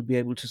Russians would be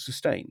able to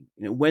sustain.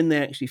 When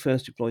they actually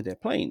first deployed their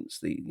planes,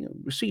 the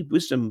received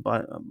wisdom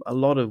by a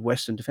lot of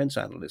Western defense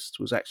analysts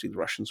was actually the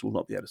Russians will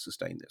not be able to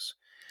sustain this.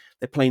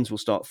 Their planes will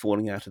start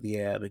falling out of the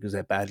air because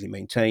they're badly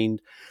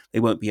maintained. They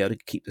won't be able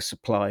to keep the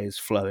supplies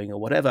flowing or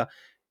whatever.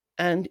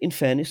 And in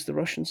fairness, the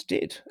Russians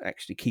did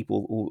actually keep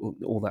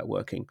all that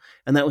working.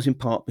 And that was in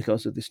part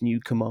because of this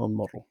new command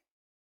model.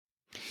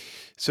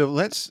 So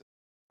let's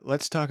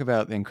talk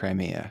about then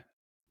Crimea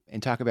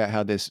and talk about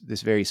how this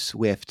very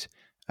swift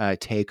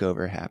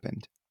takeover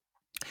happened.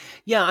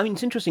 Yeah, I mean,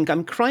 it's interesting.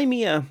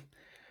 Crimea,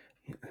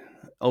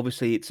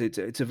 obviously,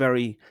 it's a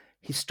very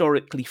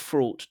historically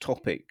fraught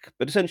topic.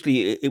 But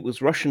essentially, it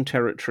was Russian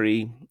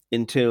territory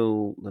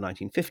until the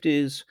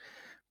 1950s.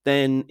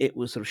 Then it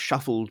was sort of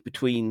shuffled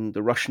between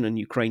the Russian and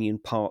Ukrainian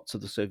parts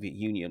of the Soviet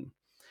Union.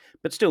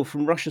 But still,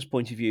 from Russia's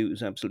point of view, it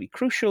was absolutely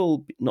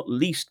crucial, not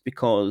least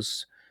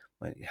because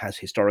well, it has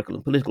historical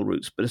and political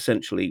roots, but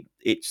essentially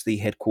it's the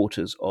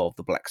headquarters of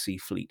the Black Sea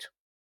Fleet,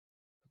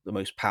 the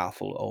most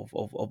powerful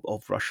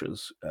of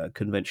Russia's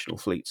conventional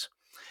fleets.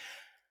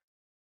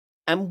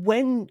 And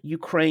when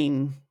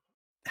Ukraine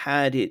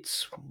had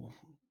its,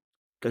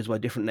 goes by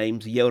different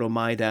names, the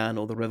Euromaidan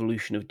or the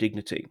Revolution of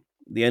Dignity,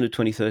 the end of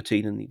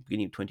 2013 and the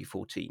beginning of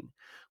 2014,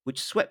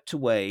 which swept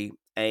away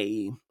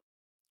a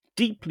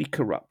deeply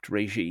corrupt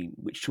regime,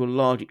 which to a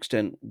large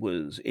extent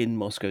was in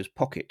Moscow's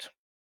pocket.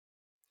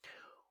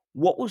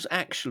 What was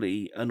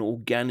actually an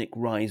organic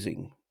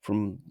rising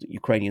from the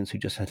Ukrainians who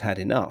just had had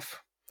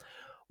enough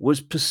was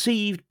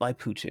perceived by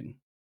Putin,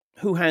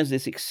 who has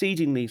this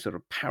exceedingly sort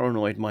of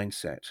paranoid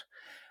mindset,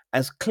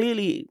 as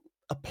clearly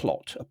a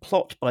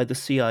plot by the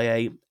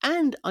CIA,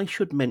 and I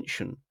should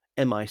mention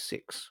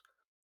MI6.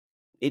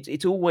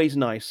 It's always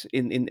nice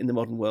in the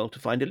modern world to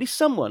find at least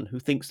someone who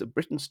thinks that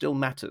Britain still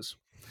matters.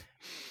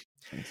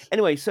 Nice.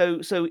 Anyway,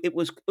 so it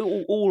was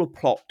all a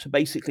plot to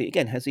basically,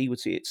 again, as he would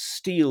see it,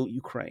 steal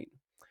Ukraine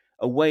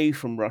away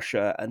from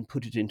Russia and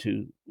put it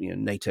into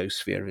NATO's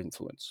sphere of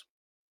influence.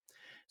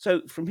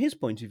 So from his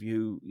point of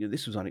view,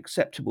 this was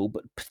unacceptable,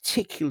 but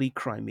particularly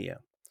Crimea.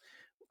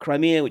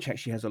 Crimea, which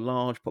actually has a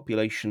large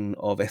population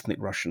of ethnic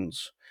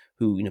Russians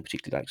who,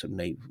 particularly like some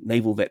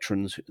naval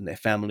veterans and their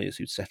families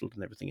who'd settled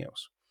and everything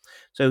else.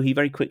 So he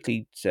very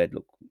quickly said,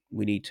 look,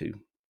 we need to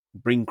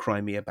bring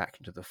Crimea back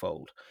into the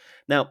fold.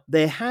 Now,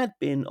 there had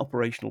been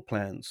operational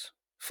plans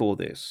for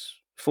this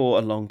for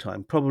a long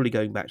time, probably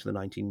going back to the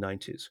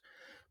 1990s.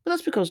 But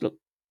that's because, look,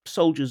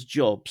 soldiers'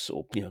 jobs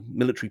or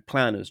military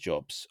planners'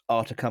 jobs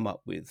are to come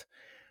up with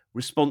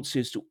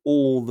responses to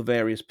all the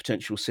various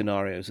potential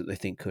scenarios that they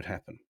think could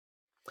happen.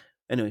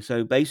 Anyway,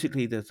 so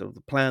basically, the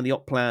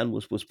op plan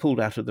was pulled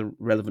out of the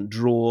relevant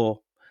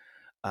drawer,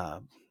 uh,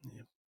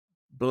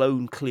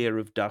 blown clear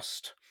of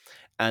dust,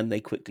 and they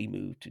quickly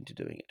moved into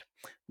doing it.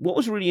 What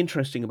was really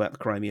interesting about the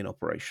Crimean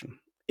operation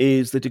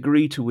is the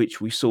degree to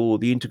which we saw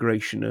the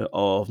integration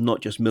of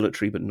not just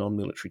military but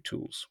non-military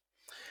tools.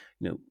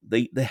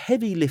 The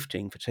heavy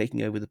lifting for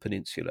taking over the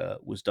peninsula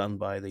was done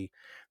by the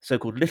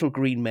so-called little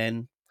green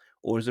men,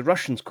 or as the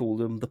Russians call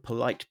them, the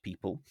polite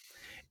people.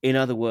 In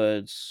other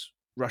words,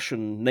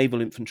 Russian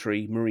naval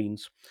infantry,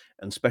 marines,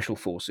 and special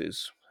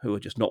forces who are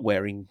just not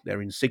wearing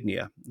their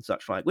insignia and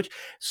such like, which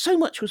so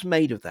much was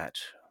made of that,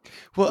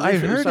 Well, as I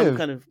if it was heard some of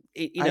kind of,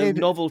 I had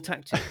novel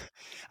tactic.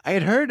 I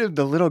had heard of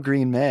the little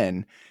green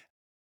men,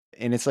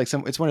 and it's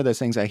one of those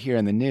things I hear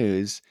in the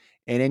news.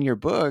 And in your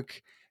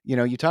book,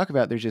 you talk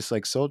about they're just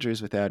like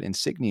soldiers without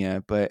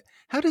insignia, but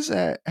how does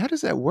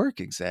that work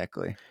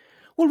exactly?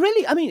 Well,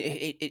 really, I mean,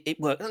 it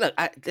worked. Look,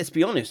 let's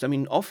be honest. I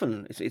mean,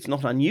 often it's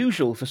not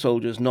unusual for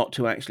soldiers not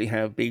to actually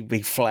have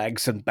big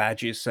flags and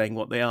badges saying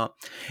what they are.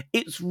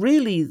 It's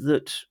really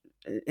that,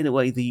 in a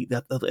way,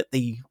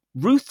 the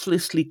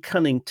ruthlessly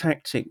cunning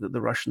tactic that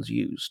the Russians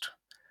used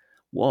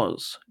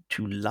was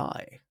to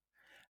lie.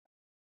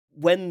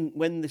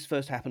 When this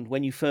first happened,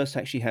 when you first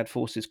actually had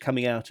forces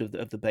coming out of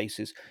the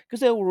bases, because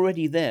they were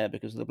already there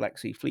because of the Black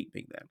Sea Fleet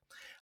being there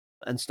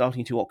and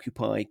starting to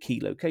occupy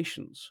key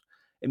locations.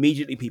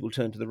 Immediately, people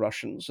turned to the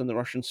Russians, and the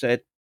Russians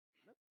said,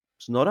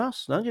 "It's not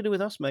us. Nothing to do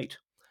with us, mate."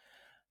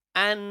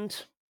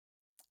 And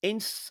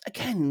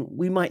again,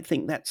 we might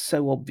think that's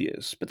so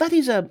obvious, but that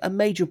is a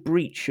major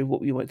breach of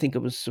what we might think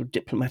of as sort of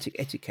diplomatic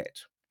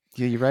etiquette.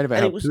 Yeah, you write about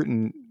And how it was,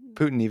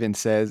 Putin even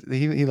says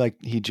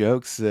he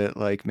jokes that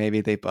like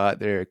maybe they bought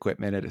their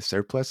equipment at a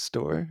surplus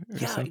store or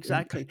yeah, something.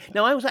 exactly.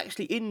 Now, I was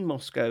actually in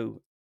Moscow.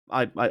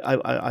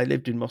 I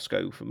lived in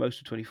Moscow for most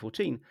of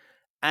 2014.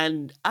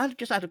 And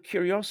just out of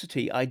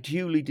curiosity, I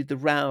duly did the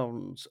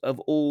rounds of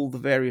all the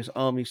various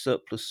army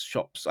surplus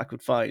shops I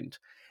could find.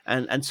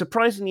 And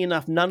surprisingly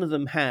enough, none of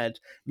them had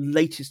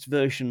latest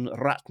version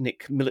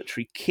Ratnik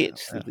military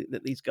kit Wow.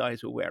 that these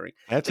guys were wearing.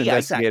 That's But yeah,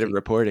 investigative exactly.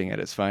 reporting at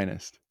its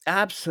finest.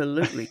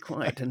 Absolutely,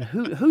 quite. And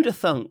who'd have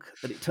thunk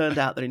that it turned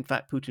out that in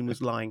fact Putin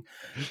was lying?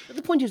 But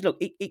the point is, look,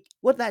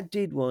 what that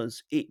did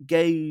was it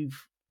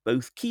gave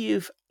both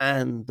Kiev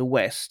and the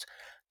West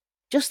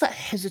just that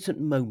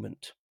hesitant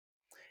moment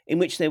in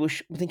which they were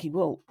thinking,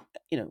 well,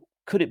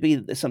 could it be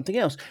that there's something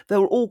else? There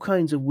were all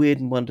kinds of weird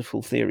and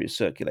wonderful theories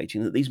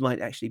circulating that these might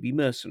actually be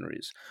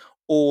mercenaries,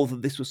 or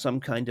that this was some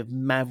kind of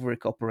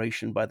maverick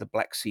operation by the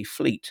Black Sea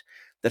Fleet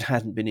that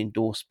hadn't been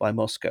endorsed by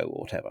Moscow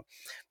or whatever.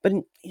 But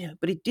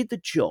but it did the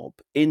job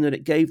in that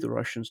it gave the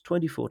Russians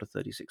 24 to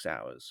 36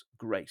 hours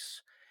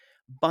grace,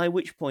 by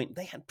which point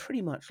they had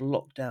pretty much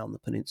locked down the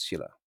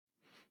peninsula.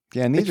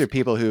 Yeah, and these Because are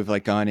people who have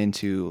like gone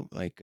into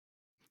like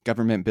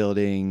government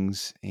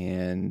buildings,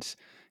 and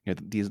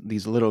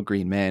these little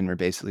green men were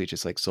basically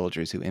just like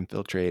soldiers who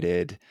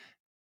infiltrated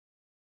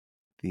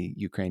the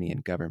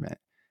Ukrainian government,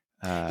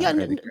 yeah, or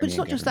the but it's Crimean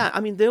not just government. that.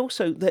 I mean, they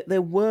also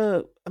there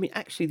were. I mean,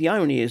 actually, the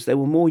irony is there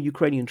were more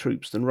Ukrainian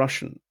troops than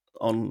Russian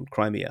on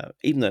Crimea,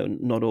 even though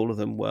not all of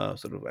them were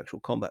sort of actual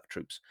combat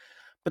troops.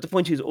 But the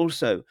point is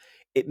also,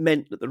 it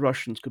meant that the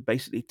Russians could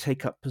basically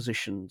take up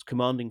positions,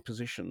 commanding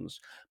positions,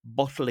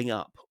 bottling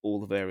up all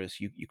the various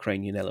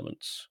Ukrainian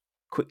elements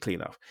quickly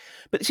enough.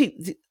 But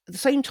see, at the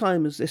same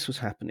time as this was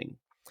happening,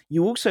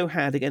 you also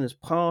had, again, as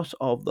part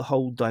of the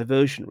whole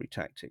diversionary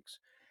tactics,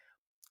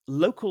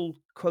 local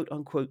quote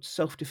unquote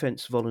self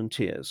defense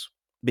volunteers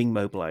being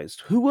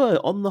mobilized, who were,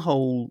 on the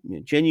whole,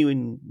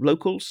 genuine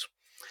locals.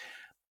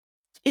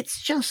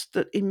 It's just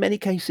that in many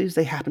cases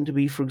they happen to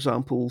be, for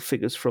example,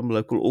 figures from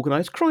local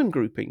organized crime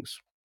groupings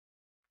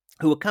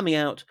who were coming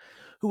out,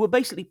 who were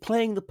basically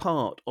playing the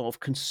part of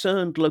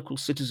concerned local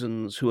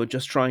citizens who are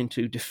just trying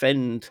to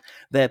defend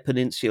their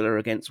peninsula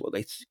against what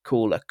they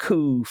call a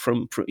coup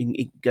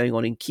going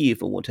on in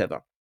Kiev or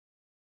whatever.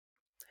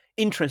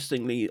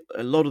 Interestingly,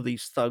 a lot of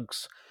these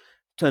thugs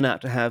turn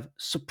out to have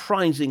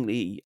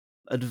surprisingly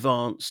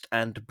advanced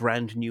and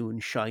brand new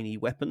and shiny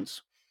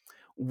weapons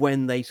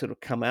when they sort of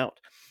come out.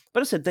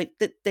 But I said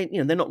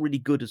they're not really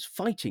good as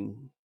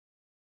fighting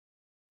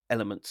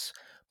elements.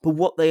 But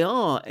what they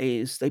are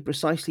is they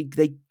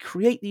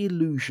create the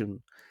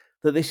illusion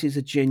that this is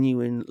a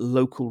genuine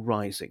local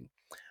rising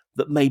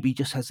that maybe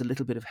just has a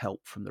little bit of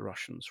help from the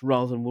Russians,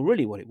 rather than, well,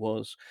 really what it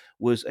was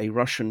a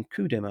Russian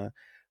coup de main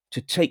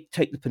to take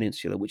the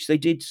peninsula, which they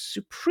did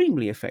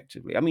supremely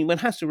effectively. I mean, one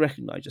has to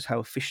recognize just how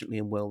efficiently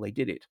and well they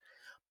did it.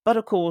 But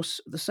of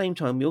course, at the same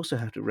time, we also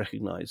have to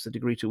recognize the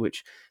degree to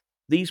which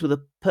these were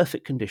the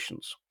perfect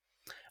conditions.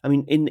 I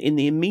mean, in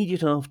the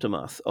immediate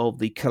aftermath of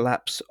the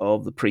collapse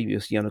of the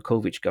previous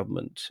Yanukovych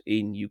government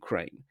in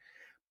Ukraine,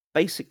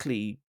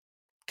 basically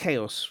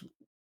chaos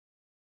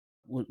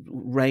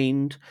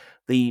reigned.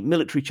 The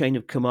military chain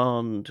of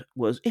command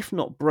was, if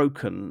not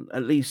broken,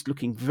 at least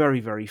looking very,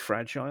 very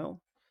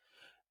fragile.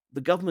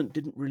 The government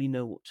didn't really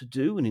know what to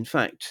do, and in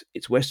fact,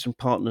 its Western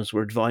partners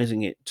were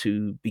advising it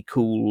to be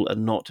cool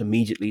and not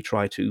immediately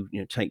try to,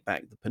 take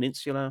back the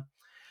peninsula.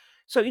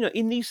 So,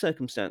 in these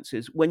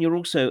circumstances, when you're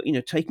also,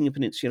 taking a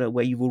peninsula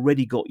where you've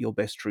already got your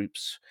best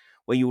troops,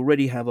 where you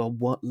already have a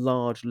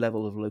large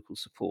level of local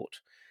support,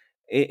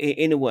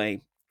 in a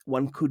way,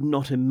 one could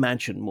not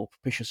imagine more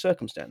propitious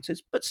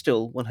circumstances. But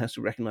still, one has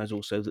to recognize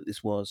also that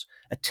this was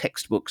a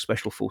textbook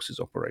special forces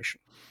operation.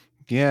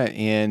 Yeah,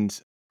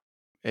 and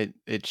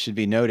it should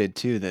be noted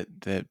too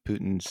that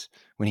Putin's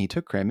when he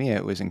took Crimea,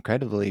 it was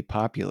incredibly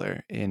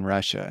popular in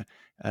Russia.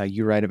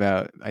 You write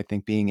about, I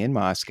think, being in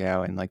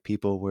Moscow and like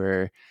people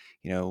were,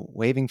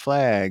 waving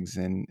flags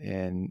and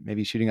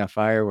maybe shooting off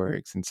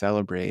fireworks and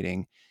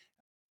celebrating.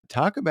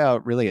 Talk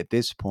about really at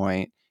this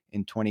point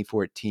in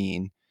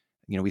 2014.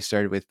 We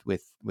started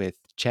with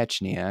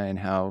Chechnya and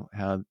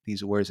how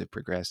these wars have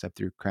progressed up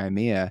through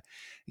Crimea.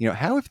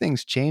 How have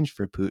things changed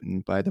for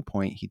Putin by the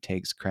point he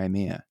takes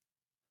Crimea?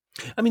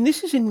 I mean,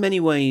 this is in many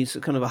ways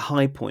a kind of a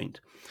high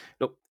point.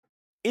 Look,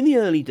 in the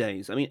early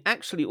days, I mean,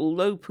 actually,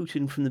 although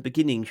Putin from the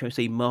beginning, shall I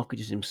say,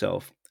 marketed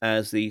himself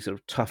as the sort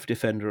of tough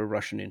defender of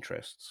Russian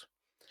interests,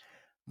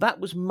 that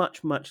was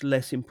much, much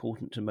less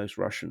important to most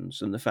Russians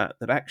than the fact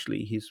that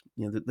actually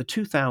the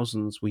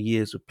 2000s were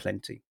years of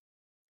plenty.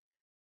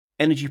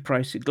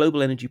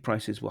 Global energy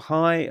prices were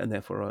high, and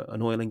therefore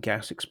an oil and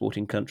gas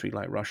exporting country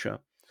like Russia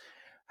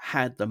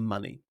had the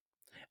money.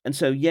 And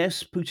so,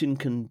 yes, Putin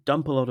can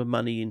dump a lot of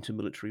money into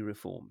military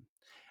reform.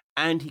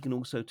 And he can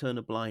also turn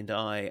a blind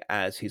eye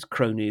as his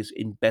cronies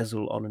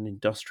embezzle on an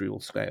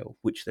industrial scale,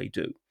 which they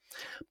do.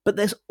 But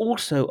there's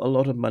also a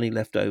lot of money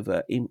left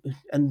over,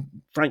 and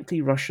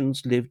frankly,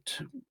 Russians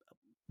lived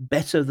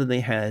better than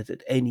they had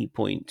at any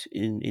point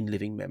in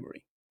living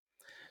memory.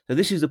 So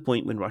this is the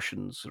point when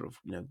Russians sort of,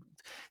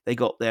 they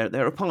got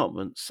their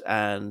apartments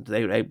and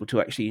they were able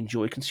to actually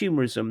enjoy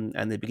consumerism,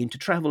 and they begin to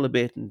travel a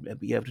bit and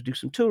be able to do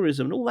some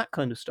tourism and all that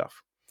kind of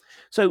stuff.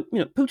 So,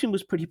 Putin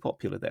was pretty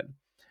popular then.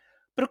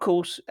 But of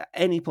course,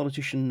 any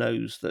politician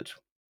knows that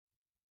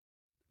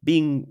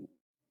being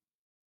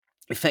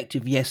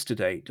effective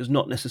yesterday does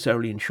not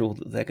necessarily ensure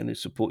that they're going to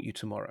support you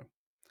tomorrow.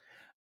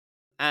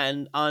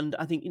 And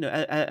I think,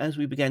 as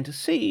we began to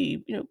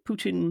see,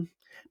 Putin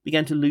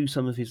began to lose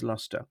some of his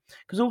luster,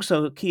 because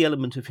also a key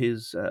element of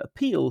his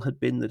appeal had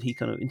been that he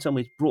kind of in some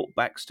ways brought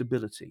back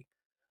stability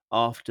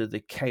after the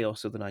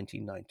chaos of the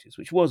 1990s,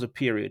 which was a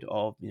period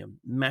of,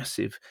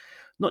 massive,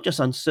 not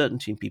just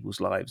uncertainty in people's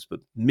lives, but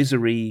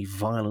misery,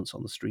 violence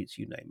on the streets,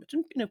 you name it.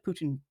 And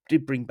Putin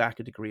did bring back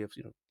a degree of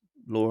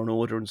law and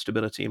order and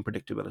stability and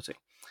predictability.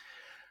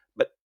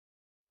 But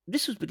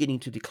this was beginning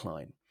to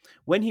decline.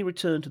 When he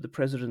returned to the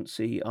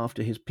presidency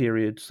after his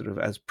period sort of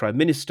as prime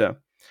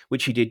minister,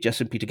 which he did just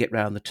simply to get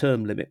round the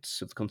term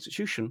limits of the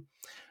constitution,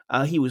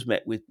 he was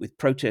met with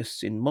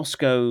protests in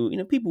Moscow.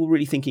 People were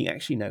really thinking,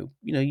 actually, no,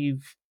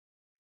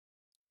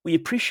 we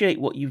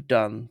appreciate what you've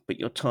done, but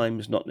your time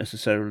is not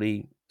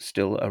necessarily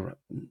still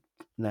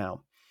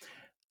now.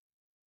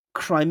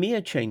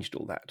 Crimea changed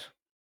all that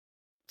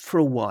for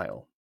a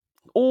while.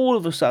 All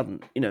of a sudden,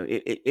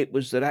 it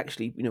was that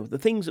actually, the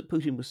things that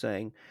Putin was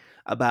saying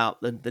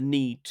about the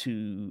need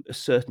to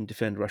assert and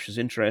defend Russia's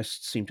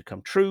interests seemed to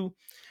come true.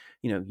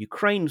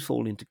 Ukraine's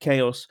fallen into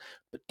chaos,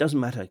 but doesn't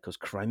matter because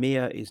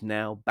Crimea is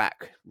now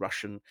back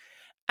Russian.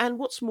 And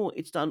what's more,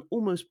 it's done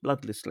almost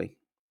bloodlessly.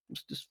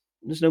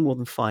 There's no more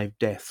than 5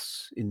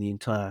 deaths in the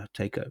entire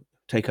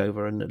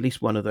takeover, and at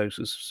least one of those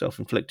was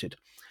self-inflicted.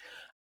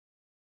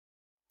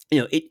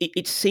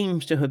 It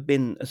seems to have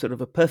been a sort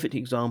of a perfect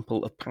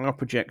example of power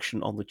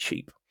projection on the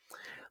cheap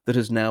that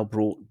has now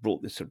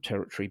brought this sort of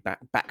territory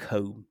back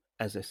home,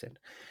 as I said.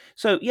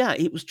 So yeah,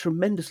 it was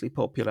tremendously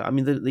popular. I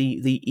mean,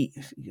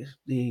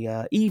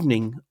 the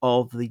evening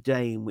of the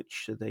day in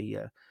which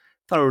the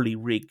thoroughly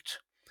rigged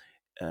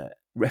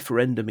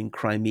referendum in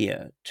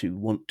Crimea to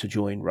want to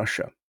join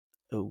Russia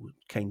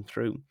came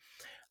through,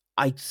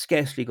 I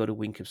scarcely got a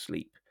wink of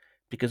sleep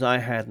because I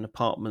had an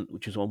apartment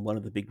which was on one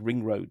of the big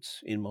ring roads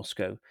in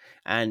Moscow,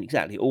 and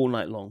exactly all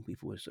night long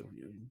people were sort of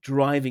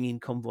driving in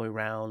convoy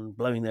round,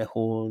 blowing their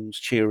horns,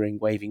 cheering,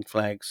 waving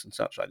flags, and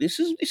such like. This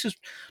is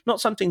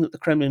not something that the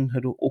Kremlin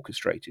had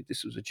orchestrated.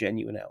 This was a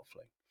genuine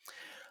outflow.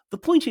 The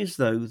point is,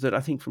 though, that I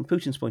think from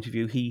Putin's point of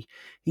view, he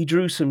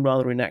drew some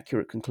rather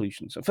inaccurate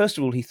conclusions. So first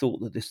of all, he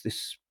thought that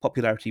this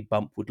popularity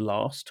bump would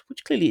last,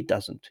 which clearly it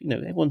doesn't.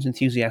 Everyone's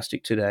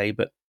enthusiastic today,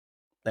 but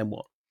then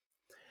what?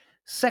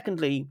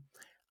 Secondly,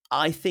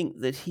 I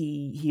think that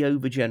he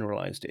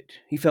overgeneralized it.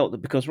 He felt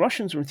that because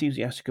Russians were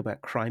enthusiastic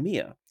about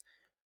Crimea,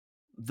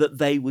 that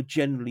they would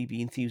generally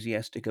be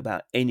enthusiastic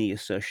about any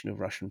assertion of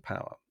Russian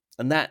power.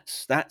 And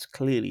that's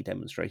clearly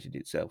demonstrated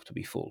itself to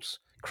be false.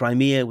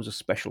 Crimea was a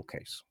special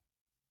case.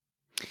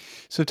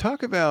 So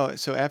talk about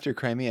so after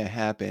Crimea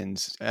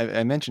happens,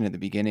 I mentioned at the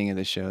beginning of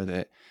the show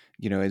that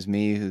as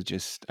me who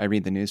just I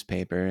read the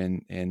newspaper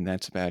and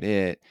that's about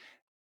it.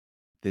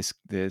 This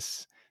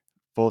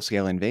full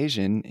scale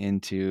invasion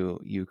into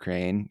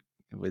Ukraine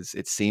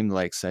it seemed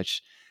like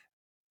such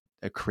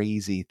a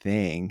crazy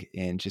thing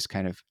and just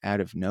kind of out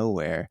of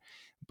nowhere.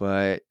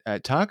 But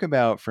talk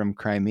about from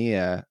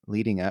Crimea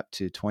leading up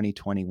to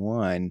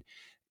 2021.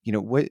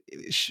 What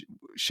sh-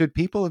 should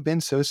people have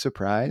been so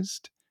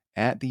surprised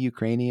at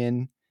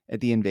at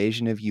the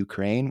invasion of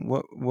Ukraine?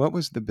 What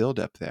was the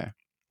buildup there?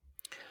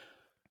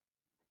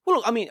 Well,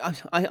 look, I mean,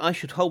 I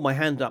should hold my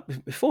hand up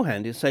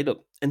beforehand and say,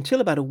 look, until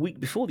about a week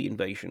before the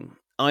invasion,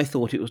 I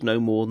thought it was no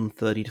more than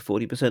 30 to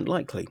 40%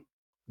 likely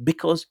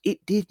because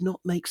it did not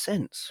make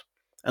sense.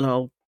 And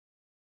I'll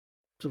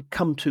sort of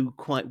come to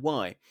quite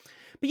why.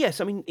 But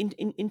yes, I mean,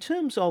 in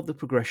terms of the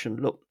progression,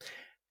 look,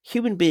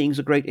 human beings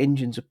are great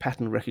engines of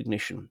pattern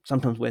recognition,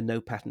 sometimes where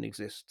no pattern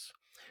exists.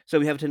 So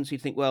we have a tendency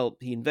to think, well,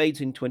 he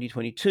invades in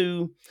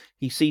 2022,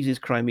 he seizes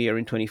Crimea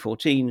in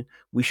 2014,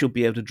 we should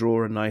be able to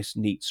draw a nice,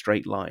 neat,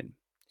 straight line.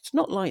 It's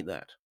not like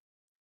that.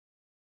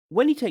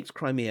 When he takes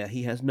Crimea,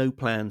 he has no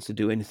plans to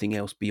do anything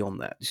else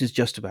beyond that. This is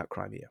just about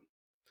Crimea.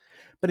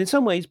 But in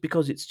some ways,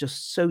 because it's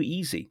just so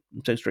easy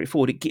and so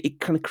straightforward, it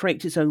kind of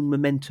creates its own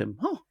momentum.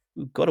 Oh,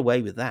 we've got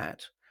away with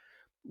that.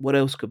 What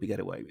else could we get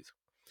away with?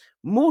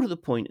 More to the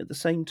point, at the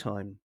same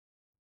time,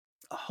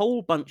 a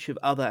whole bunch of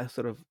other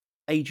sort of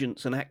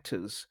agents and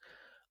actors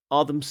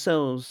are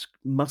themselves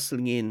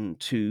muscling in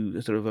to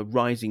a sort of a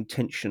rising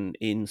tension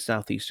in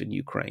southeastern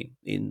Ukraine,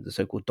 in the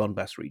so-called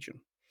Donbass region,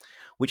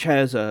 which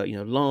has a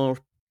large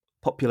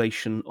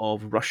population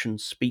of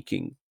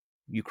Russian-speaking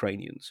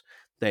Ukrainians.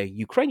 They're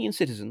Ukrainian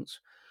citizens,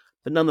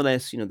 but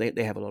nonetheless,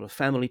 they have a lot of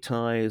family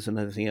ties and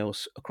everything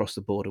else across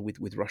the border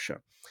with Russia.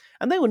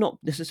 And they were not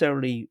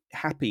necessarily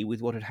happy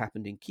with what had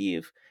happened in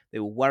Kiev. They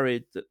were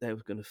worried that they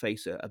were going to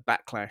face a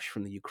backlash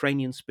from the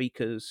Ukrainian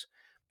speakers,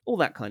 all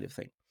that kind of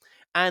thing.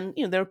 And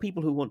there are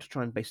people who want to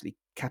try and basically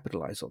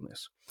capitalize on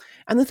this.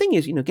 And the thing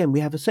is, again, we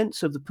have a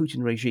sense of the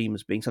Putin regime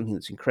as being something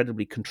that's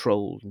incredibly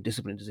controlled and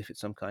disciplined, as if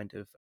it's some kind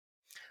of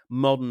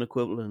modern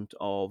equivalent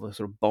of a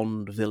sort of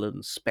Bond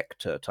villain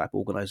Spectre type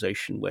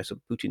organization where sort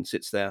of Putin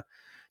sits there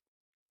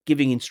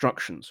giving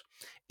instructions.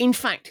 In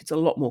fact, it's a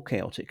lot more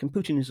chaotic, and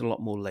Putin is a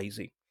lot more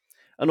lazy.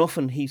 And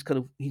often he's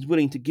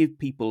willing to give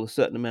people a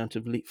certain amount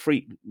of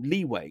free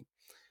leeway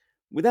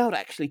without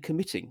actually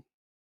committing,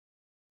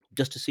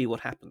 just to see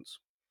what happens.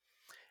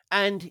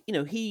 And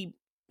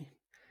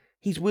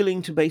he's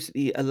willing to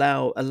basically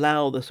allow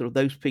the sort of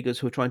those figures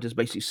who are trying to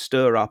basically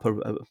stir up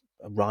a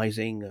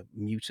rising, a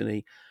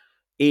mutiny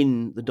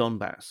in the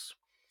Donbass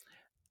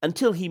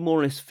until he more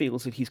or less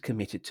feels that he's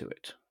committed to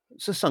it.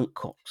 It's a sunk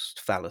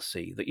cost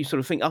fallacy that you sort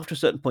of think after a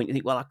certain point, you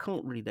think, well, I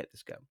can't really let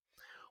this go.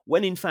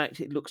 When in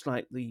fact, it looks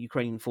like the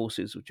Ukrainian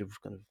forces, which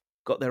have kind of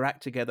got their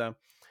act together,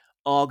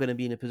 are going to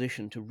be in a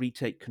position to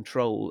retake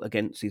control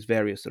against these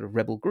various sort of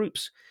rebel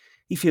groups.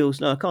 He feels,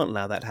 no, I can't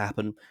allow that to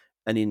happen.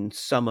 And in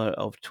summer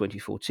of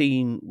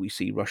 2014, we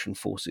see Russian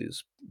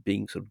forces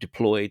being sort of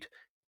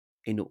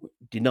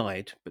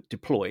denied, but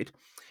deployed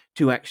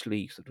to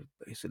actually sort of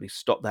basically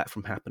stop that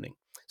from happening.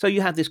 So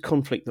you have this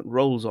conflict that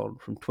rolls on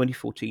from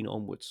 2014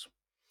 onwards.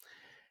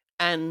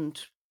 And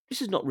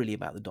this is not really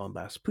about the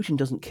Donbass. Putin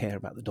doesn't care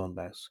about the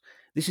Donbass.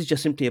 This is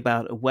just simply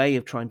about a way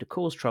of trying to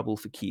cause trouble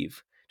for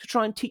Kyiv, to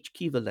try and teach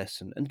Kyiv a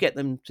lesson and get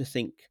them to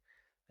think,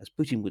 as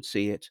Putin would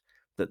see it,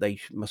 that they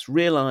must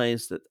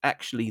realize that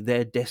actually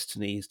their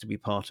destiny is to be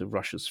part of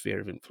Russia's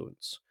sphere of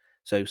influence.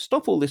 So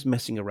stop all this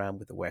messing around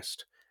with the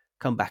West,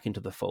 come back into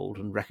the fold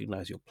and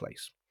recognize your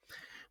place,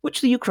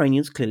 which the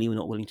Ukrainians clearly were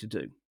not willing to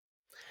do.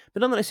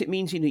 But nonetheless, it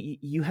means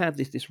you have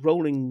this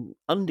rolling,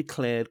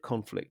 undeclared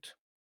conflict.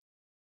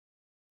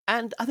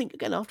 And I think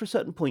again, after a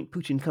certain point,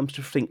 Putin comes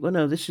to think, well,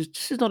 no, this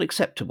is not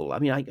acceptable. I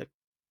mean, I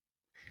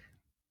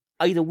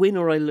either win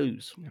or I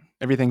lose.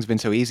 Everything's been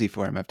so easy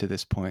for him up to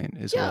this point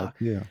as well,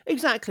 Yeah, too.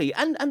 exactly.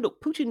 And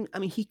look, Putin, I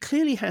mean, he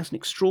clearly has an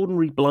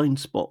extraordinary blind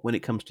spot when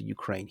it comes to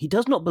Ukraine. He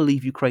does not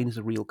believe Ukraine is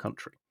a real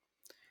country.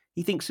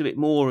 He thinks of it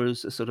more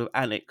as a sort of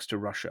annex to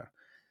Russia.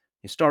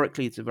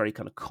 Historically, it's a very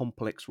kind of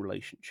complex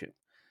relationship.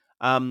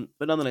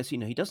 But nonetheless,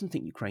 he doesn't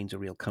think Ukraine's a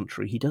real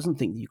country. He doesn't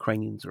think the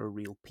Ukrainians are a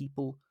real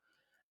people.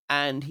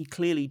 And he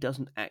clearly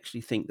doesn't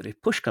actually think that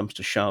if push comes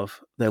to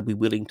shove, they'll be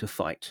willing to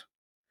fight.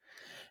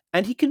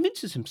 And he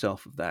convinces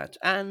himself of that.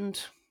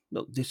 And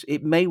look,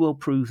 it may well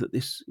prove that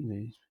this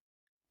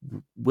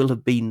will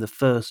have been the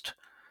first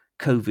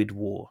COVID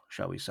war,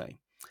 shall we say.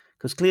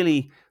 Because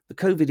clearly the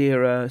COVID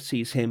era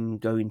sees him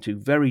go into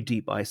very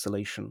deep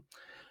isolation.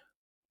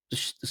 The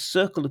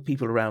circle of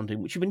people around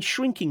him, which have been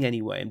shrinking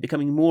anyway and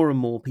becoming more and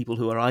more people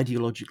who are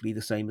ideologically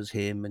the same as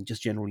him and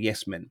just general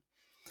yes men,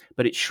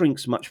 but it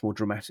shrinks much more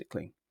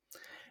dramatically.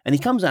 And he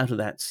comes out of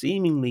that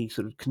seemingly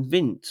sort of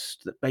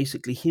convinced that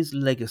basically his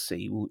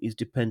legacy is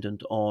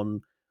dependent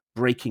on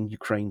breaking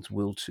Ukraine's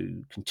will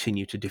to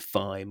continue to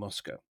defy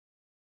Moscow.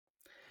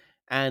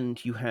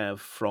 And you have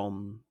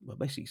from, well,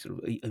 basically sort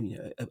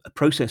of a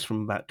process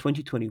from about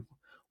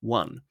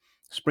 2021,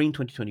 spring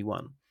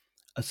 2021,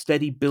 a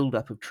steady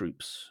build-up of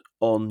troops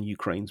on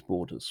Ukraine's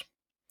borders.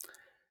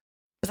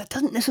 But that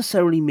doesn't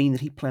necessarily mean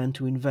that he planned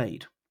to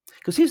invade.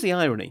 Because here's the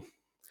irony.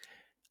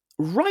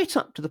 Right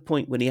up to the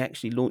point when he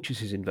actually launches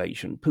his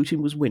invasion,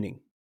 Putin was winning.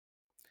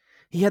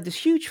 He had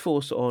this huge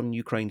force on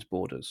Ukraine's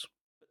borders.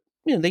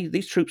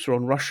 These troops are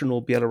on Russian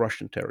or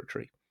Belarusian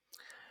territory.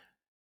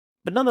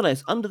 But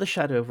nonetheless, under the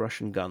shadow of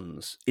Russian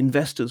guns,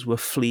 investors were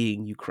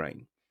fleeing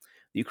Ukraine.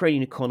 The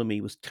Ukrainian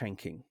economy was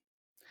tanking.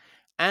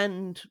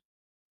 And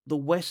the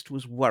West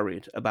was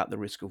worried about the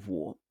risk of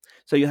war.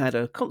 So you had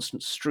a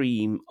constant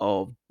stream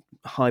of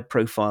high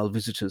profile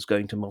visitors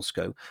going to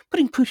Moscow,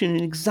 putting Putin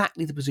in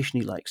exactly the position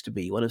he likes to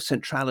be, one of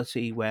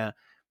centrality where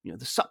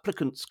the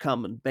supplicants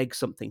come and beg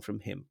something from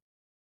him.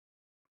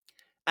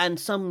 And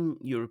some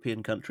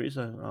European countries,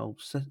 I'll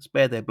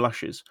spare their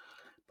blushes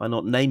by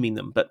not naming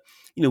them, but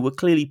we're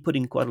clearly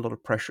putting quite a lot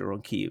of pressure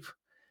on Kyiv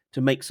to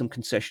make some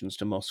concessions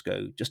to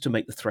Moscow just to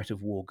make the threat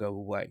of war go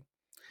away.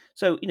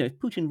 So, if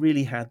Putin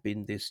really had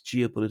been this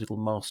geopolitical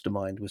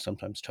mastermind, we're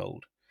sometimes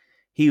told,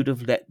 he would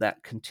have let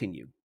that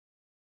continue.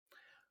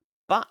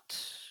 But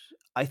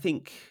I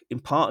think in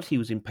part he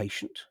was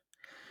impatient.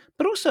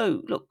 But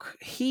also, look,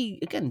 he,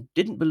 again,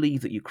 didn't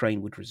believe that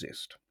Ukraine would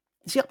resist.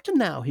 See, up to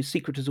now, his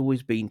secret has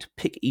always been to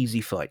pick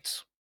easy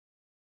fights.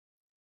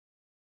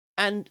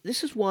 And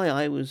this is why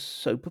I was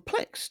so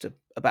perplexed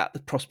about the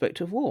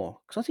prospect of war.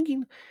 Because I'm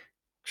thinking,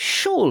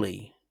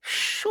 surely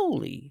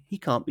he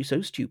can't be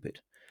so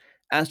stupid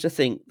as to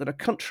think that a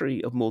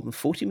country of more than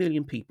 40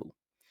 million people,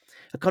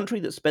 a country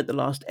that spent the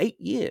last 8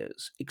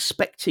 years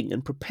expecting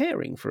and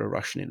preparing for a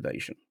Russian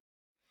invasion,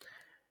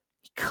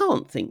 he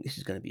can't think this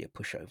is going to be a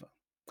pushover.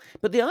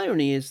 But the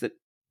irony is that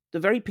the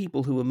very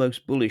people who were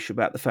most bullish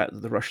about the fact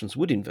that the Russians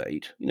would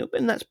invade,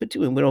 and that's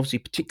particularly, we're obviously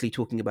particularly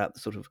talking about the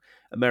sort of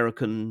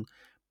American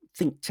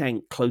think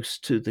tank close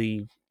to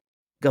the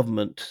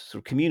government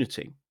sort of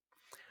community,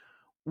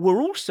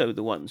 were also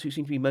the ones who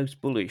seem to be most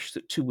bullish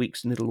that 2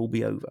 weeks and it'll all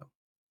be over,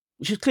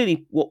 which is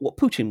clearly what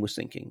Putin was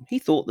thinking. He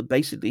thought that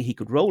basically he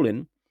could roll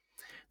in,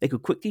 they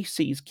could quickly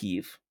seize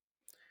Kyiv.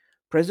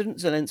 President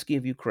Zelensky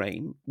of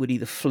Ukraine would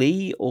either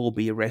flee or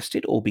be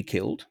arrested or be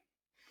killed.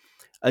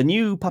 A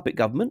new puppet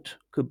government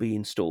could be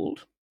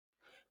installed.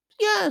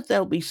 Yeah,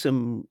 there'll be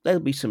some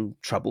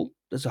trouble.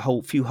 There's a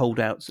whole few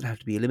holdouts that have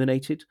to be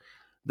eliminated.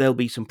 There'll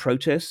be some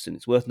protests, and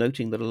it's worth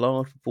noting that a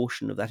large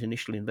proportion of that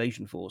initial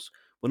invasion force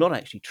were not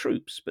actually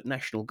troops, but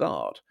National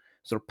Guard,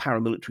 sort of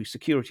paramilitary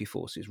security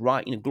forces,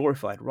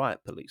 glorified riot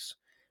police,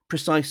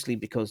 precisely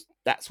because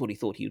that's what he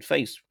thought he would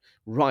face,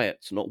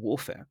 riots, not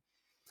warfare.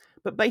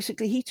 But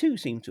basically, he too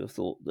seemed to have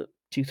thought that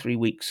 2-3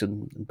 weeks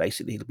and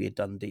basically it'll be a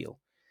done deal.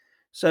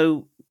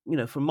 So,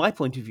 from my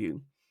point of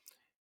view,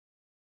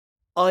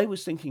 I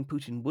was thinking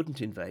Putin wouldn't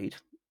invade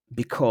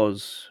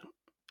because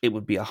it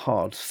would be a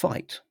hard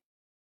fight.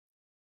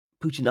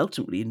 Putin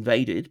ultimately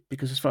invaded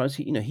because, as far as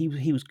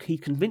he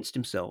convinced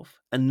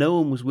himself, and no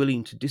one was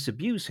willing to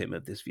disabuse him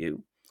of this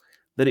view,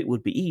 that it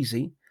would be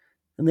easy,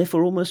 and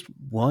therefore almost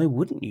why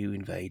wouldn't you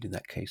invade in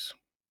that case?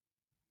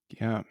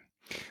 Yeah.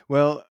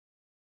 Well,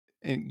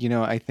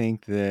 I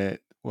think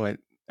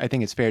I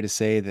think it's fair to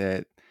say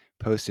that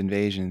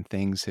post-invasion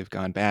things have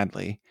gone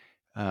badly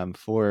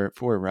for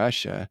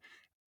Russia.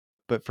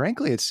 But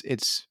frankly,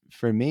 it's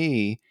for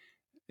me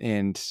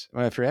and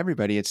for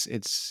everybody,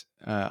 it's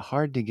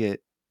hard to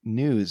get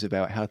news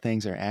about how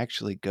things are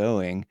actually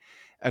going.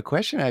 A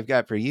question I've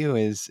got for you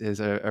is, as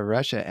a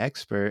Russia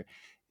expert,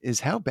 is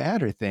how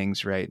bad are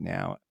things right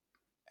now?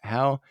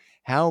 How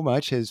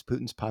much has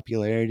Putin's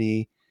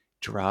popularity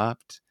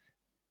dropped?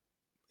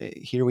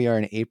 Here we are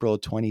in April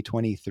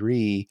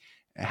 2023.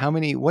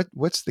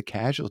 What's the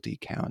casualty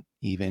count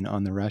even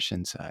on the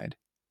Russian side?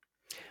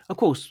 Of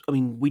course, I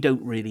mean, we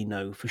don't really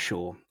know for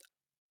sure.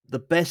 The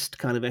best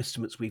kind of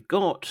estimates we've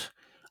got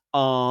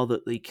are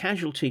that the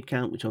casualty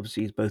count, which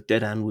obviously is both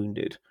dead and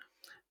wounded,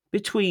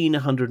 between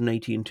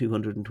 180 and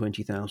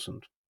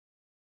 220,000,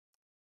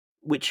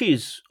 which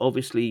is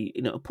obviously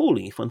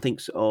appalling if one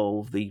thinks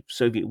of the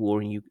Soviet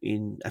war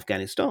in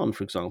Afghanistan,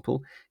 for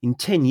example. In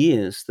 10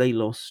 years, they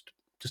lost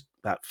just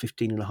about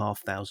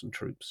 15,500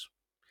 troops.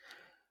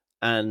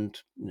 And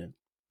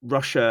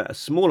Russia, a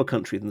smaller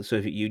country than the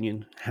Soviet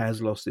Union,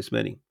 has lost this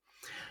many.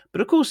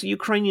 But of course, the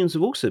Ukrainians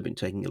have also been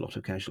taking a lot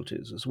of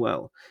casualties as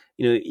well.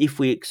 If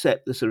we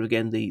accept the sort of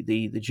again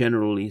the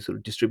generally sort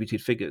of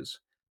distributed figures,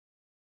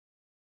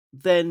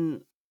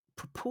 then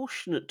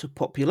proportionate to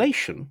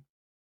population.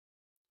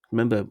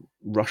 Remember,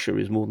 Russia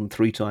is more than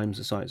 3 times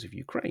the size of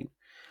Ukraine.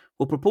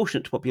 Well,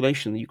 proportionate to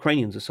population, the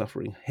Ukrainians are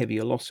suffering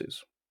heavier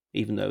losses,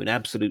 even though in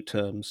absolute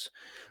terms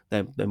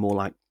they're more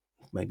like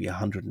maybe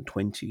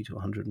 120 to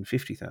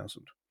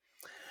 150,000.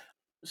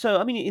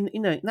 So, I mean,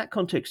 in that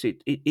context,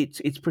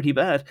 it's pretty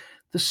bad.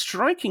 The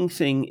striking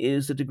thing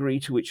is the degree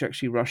to which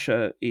actually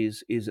Russia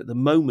is at the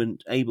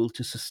moment able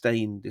to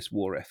sustain this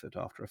war effort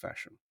after a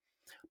fashion,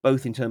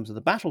 both in terms of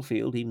the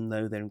battlefield, even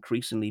though they're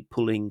increasingly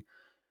pulling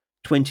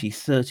 20,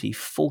 30,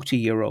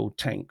 40-year-old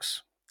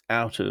tanks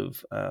out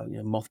of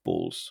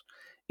mothballs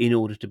in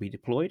order to be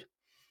deployed,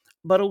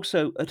 but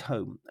also at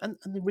home. And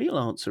the real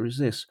answer is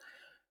this.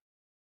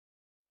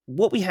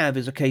 What we have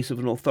is a case of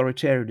an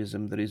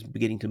authoritarianism that is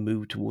beginning to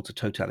move towards a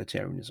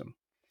totalitarianism.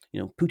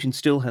 Putin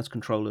still has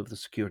control over the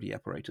security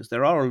apparatus.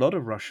 There are a lot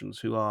of Russians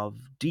who are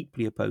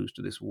deeply opposed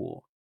to this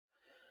war.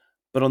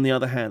 But on the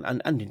other hand,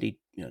 and indeed,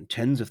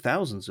 tens of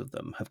thousands of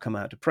them have come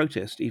out to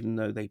protest, even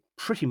though they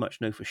pretty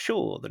much know for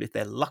sure that if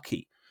they're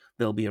lucky,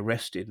 they'll be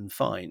arrested and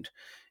fined.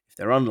 If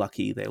they're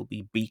unlucky, they'll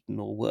be beaten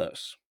or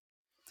worse.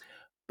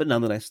 But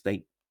nonetheless,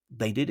 they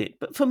did it.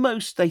 But for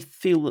most, they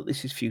feel that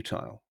this is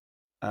futile.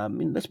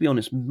 Let's be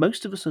honest,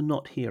 most of us are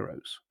not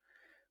heroes.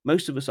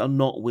 Most of us are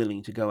not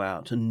willing to go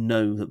out and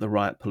know that the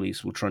riot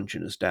police will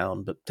truncheon us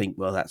down, but think,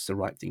 well, that's the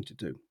right thing to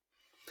do.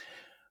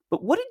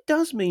 But what it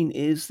does mean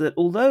is that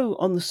although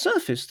on the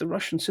surface the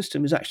Russian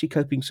system is actually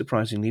coping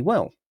surprisingly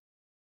well,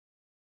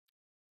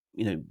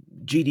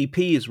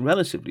 GDP is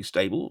relatively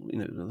stable,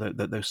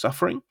 they're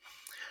suffering.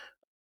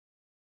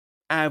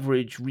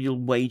 Average real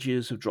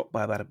wages have dropped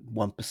by about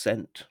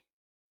 1%.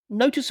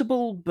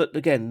 Noticeable, but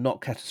again,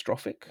 not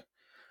catastrophic.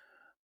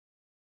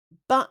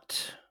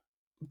 But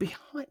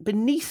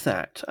beneath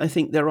that, I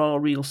think there are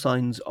real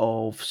signs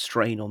of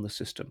strain on the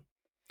system.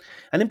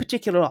 And in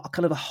particular, a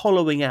kind of a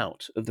hollowing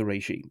out of the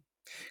regime.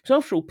 Because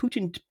after all,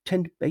 Putin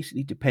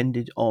basically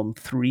depended on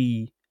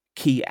 3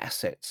 key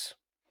assets.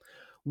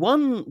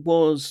 One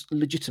was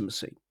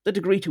legitimacy, the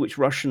degree to which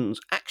Russians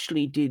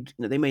actually did,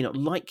 they may not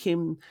like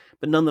him,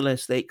 but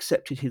nonetheless they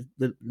accepted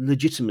the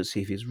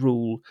legitimacy of his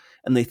rule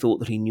and they thought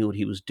that he knew what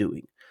he was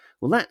doing.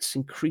 Well, that's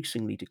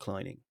increasingly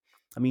declining.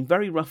 I mean,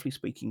 very roughly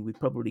speaking, we've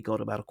probably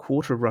got about a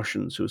quarter of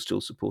Russians who are still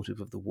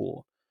supportive of the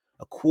war,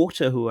 a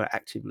quarter who are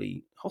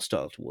actively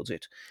hostile towards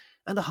it,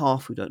 and a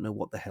half who don't know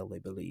what the hell they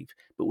believe,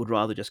 but would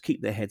rather just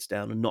keep their heads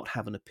down and not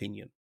have an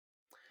opinion.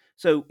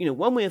 So,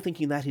 one way of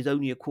thinking that is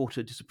only a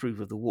quarter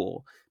disapprove of the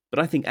war, but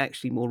I think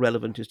actually more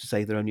relevant is to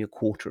say that only a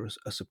quarter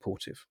are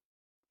supportive.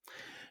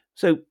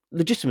 So,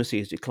 legitimacy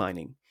is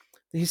declining.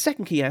 His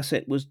second key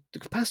asset was the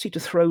capacity to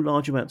throw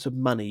large amounts of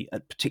money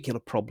at particular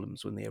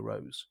problems when they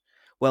arose.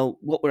 Well,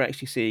 what we're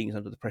actually seeing is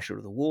under the pressure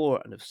of the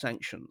war and of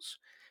sanctions,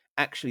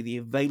 actually the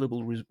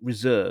available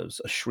reserves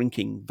are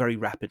shrinking very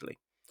rapidly.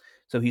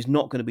 So he's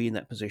not going to be in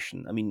that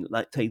position. I mean,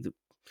 like take the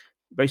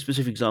very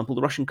specific example,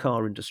 the Russian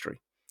car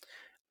industry.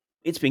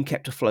 It's been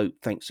kept afloat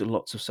thanks to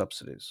lots of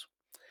subsidies.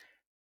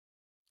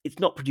 It's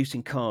not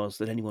producing cars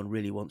that anyone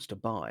really wants to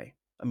buy.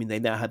 I mean, they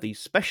now have these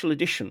special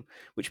edition,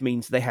 which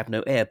means they have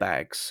no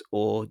airbags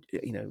or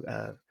Is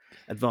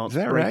advanced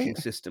that right? braking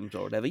systems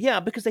or whatever. Yeah,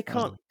 because they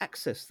can't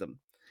access them.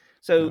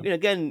 So Oh,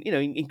 again,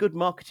 in good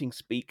marketing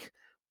speak,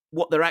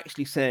 what they're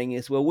actually saying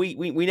is, well,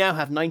 we now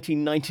have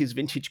 1990s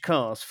vintage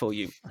cars for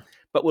you,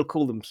 but we'll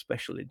call them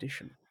special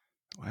edition.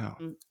 wow.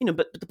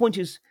 But the point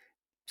is,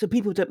 so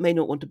people may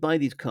not want to buy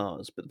these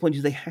cars, but the point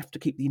is they have to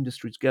keep the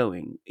industries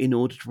going in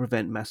order to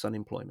prevent mass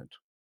unemployment.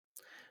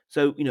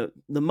 So,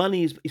 the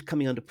money is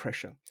coming under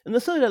pressure. And the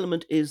third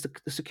element is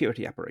the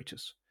security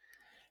apparatus.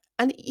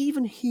 And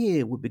even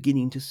here, we're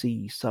beginning to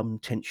see some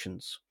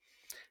tensions.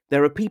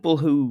 There are people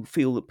who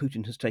feel that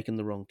Putin has taken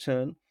the wrong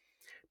turn,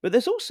 but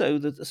there's also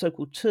the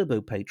so-called turbo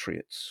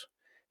patriots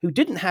who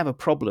didn't have a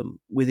problem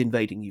with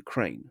invading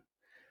Ukraine.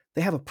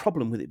 They have a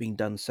problem with it being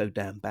done so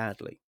damn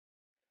badly.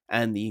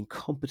 And the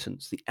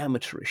incompetence, the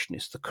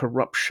amateurishness, the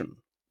corruption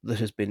that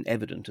has been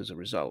evident as a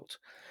result.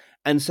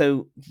 And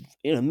so,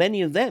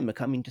 many of them are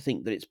coming to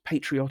think that it's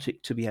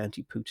patriotic to be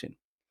anti-Putin.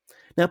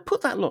 Now,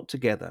 put that lot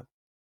together.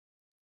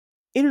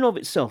 In and of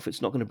itself,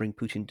 it's not going to bring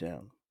Putin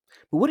down.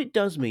 But what it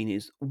does mean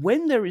is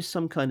when there is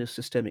some kind of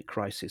systemic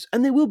crisis,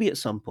 and there will be at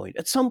some point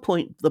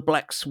the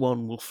black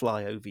swan will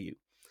fly over you.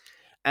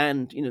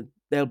 And,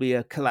 there'll be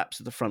a collapse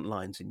of the front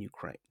lines in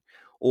Ukraine,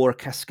 or a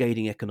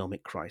cascading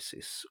economic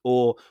crisis,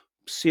 or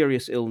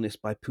serious illness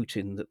by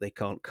Putin that they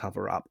can't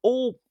cover up,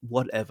 or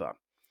whatever.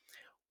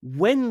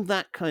 When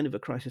that kind of a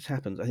crisis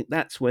happens, I think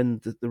that's when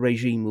the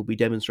regime will be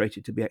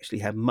demonstrated to be actually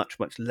have much,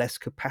 much less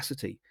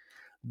capacity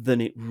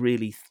than it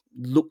really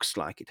looks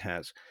like it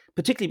has,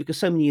 particularly because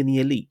so many in the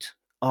elite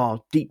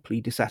are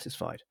deeply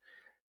dissatisfied.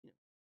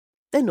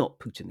 They're not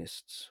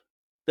Putinists.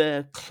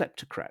 They're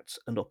kleptocrats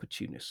and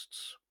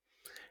opportunists.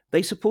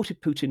 They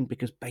supported Putin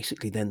because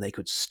basically then they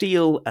could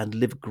steal and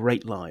live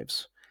great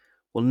lives.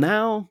 Well,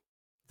 now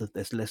that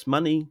there's less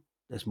money,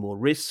 there's more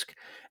risk,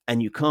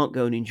 and you can't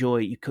go and enjoy,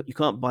 you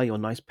can't buy your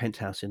nice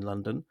penthouse in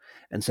London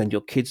and send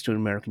your kids to an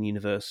American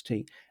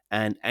university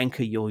and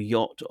anchor your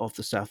yacht off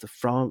the south of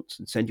France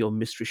and send your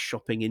mistress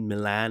shopping in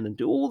Milan and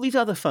do all these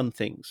other fun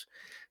things.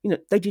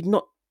 They did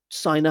not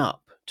sign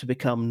up to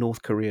become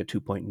North Korea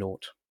 2.0.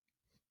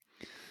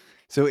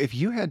 So if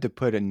you had to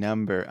put a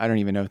number, I don't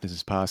even know if this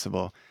is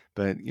possible,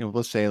 but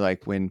we'll say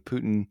like when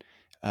Putin,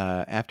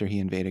 after he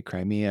invaded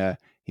Crimea,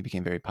 he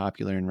became very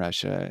popular in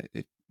Russia.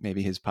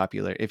 Maybe his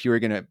popular, if you were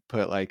going to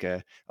put like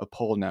a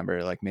poll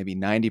number, like maybe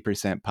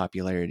 90%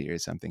 popularity or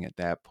something at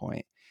that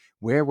point,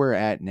 where we're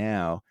at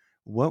now,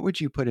 what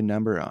would you put a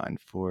number on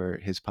for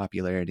his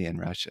popularity in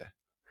Russia?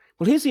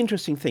 Well, here's the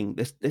interesting thing.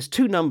 There's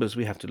two numbers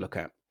we have to look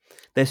at.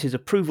 There's his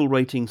approval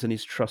ratings and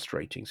his trust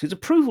ratings. His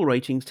approval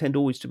ratings tend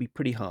always to be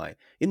pretty high,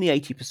 in the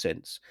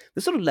 80%,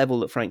 the sort of level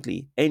that,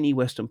 frankly, any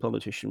Western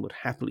politician would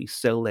happily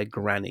sell their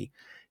granny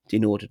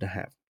in order to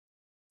have.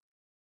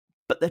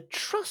 But their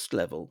trust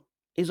level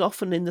is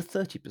often in the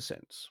 30%.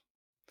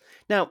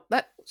 Now,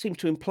 that seems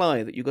to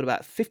imply that you've got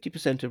about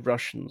 50% of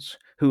Russians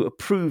who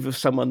approve of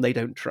someone they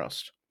don't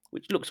trust,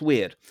 which looks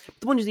weird.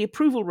 The one is the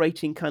approval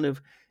rating kind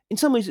of, in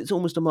some ways, it's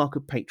almost a mark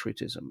of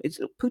patriotism.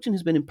 Putin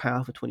has been in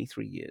power for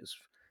 23 years.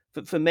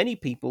 For many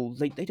people,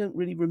 they don't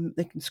really,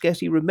 they can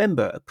scarcely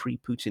remember a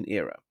pre-Putin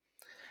era.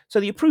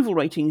 So the approval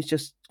rating is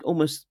just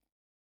almost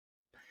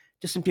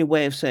just simply a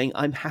way of saying,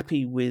 I'm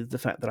happy with the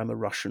fact that I'm a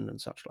Russian and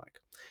such like.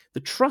 The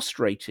trust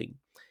rating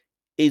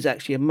is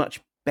actually a much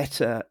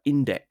better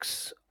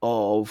index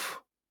of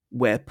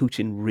where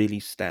Putin really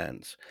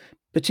stands,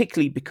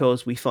 particularly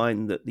because we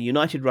find that the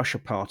United Russia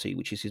Party,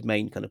 which is his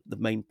main the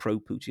main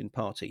pro-Putin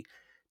party,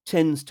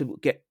 tends to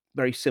get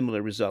very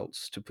similar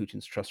results to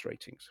Putin's trust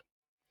ratings.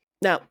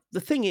 Now,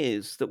 the thing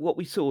is that what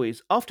we saw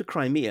is after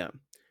Crimea,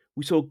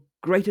 we saw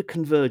greater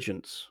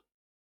convergence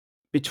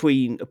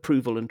between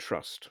approval and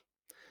trust.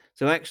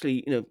 So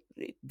actually,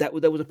 that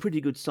was a pretty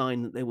good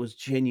sign that there was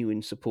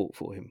genuine support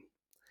for him.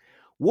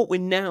 What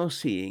we're now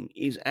seeing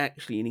is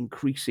actually an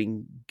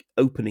increasing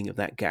opening of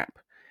that gap.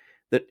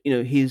 That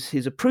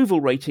his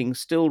approval ratings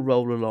still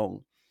roll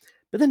along,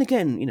 but then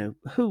again,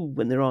 who,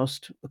 when they're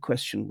asked a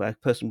question by a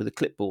person with a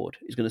clipboard,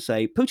 is going to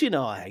say Putin?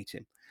 Oh, I hate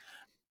him.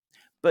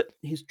 But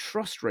his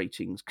trust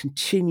ratings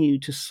continue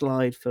to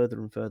slide further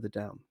and further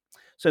down.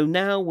 So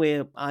now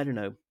we're, I don't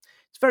know,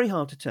 it's very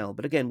hard to tell,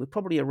 but again, we're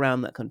probably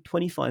around that kind of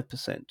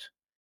 25%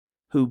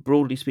 who,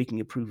 broadly speaking,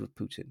 approve of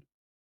Putin.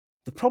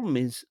 The problem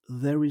is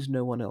there is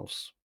no one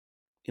else.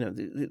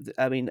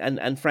 I mean,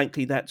 and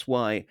frankly, that's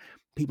why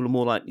people are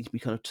more likely to be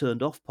kind of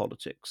turned off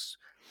politics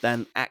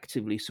than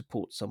actively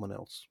support someone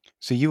else.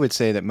 So you would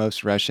say that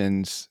most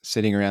Russians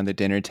sitting around the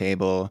dinner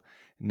table,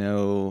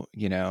 no,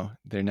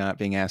 they're not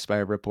being asked by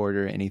a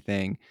reporter or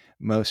anything.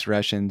 Most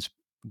Russians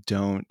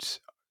don't.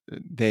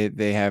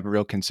 They have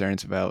real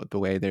concerns about the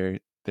way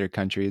their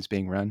country is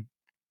being run.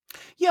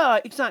 Yeah,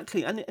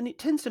 exactly, and it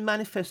tends to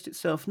manifest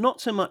itself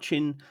not so much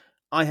in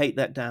 "I hate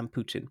that damn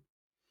Putin,"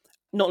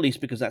 not least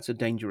because that's a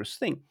dangerous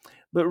thing,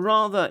 but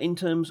rather in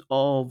terms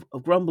of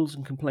grumbles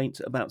and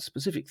complaints about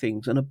specific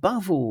things, and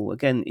above all,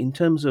 again, in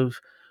terms of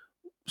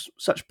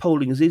such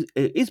polling as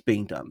is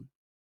being done,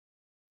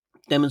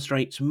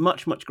 demonstrates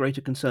much, much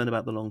greater concern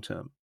about the long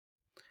term.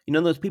 In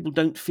other words, people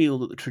don't feel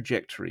that the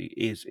trajectory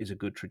is a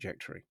good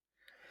trajectory.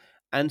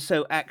 And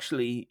so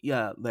actually,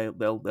 yeah,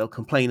 they'll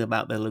complain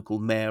about their local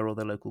mayor or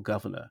their local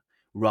governor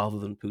rather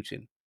than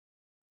Putin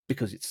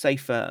because it's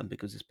safer and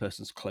because this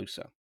person's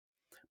closer.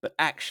 But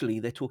actually,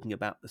 they're talking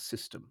about the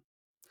system.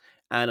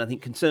 And I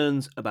think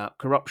concerns about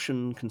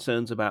corruption,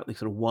 concerns about the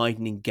sort of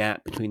widening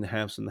gap between the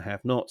haves and the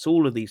have-nots,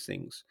 all of these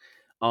things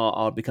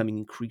are becoming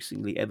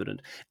increasingly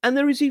evident. And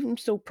there is even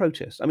still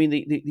protest. I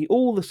mean,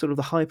 all the sort of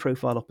the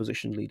high-profile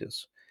opposition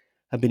leaders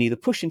have been either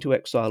pushed into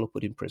exile or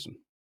put in prison.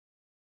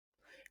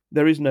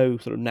 There is no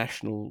sort of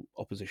national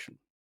opposition.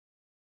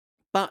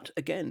 But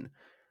again,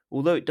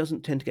 although it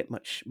doesn't tend to get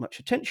much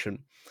attention,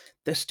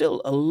 there's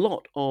still a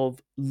lot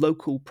of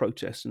local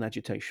protest and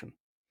agitation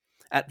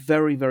at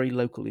very, very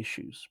local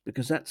issues,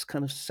 because that's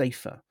kind of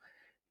safer.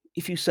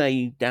 If you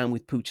say down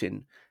with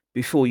Putin,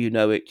 before you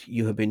know it,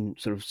 you have been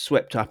sort of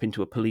swept up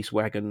into a police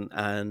wagon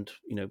and,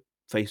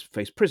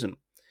 face prison.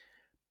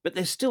 But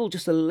there's still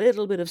just a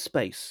little bit of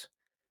space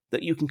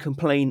that you can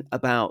complain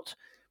about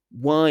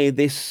why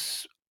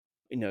this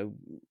you know,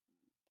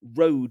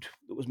 road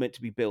that was meant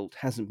to be built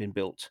hasn't been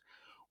built,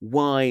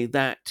 why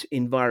that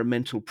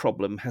environmental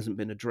problem hasn't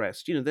been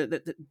addressed.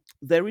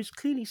 There is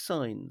clearly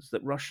signs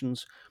that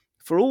Russians,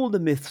 for all the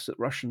myths that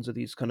Russians are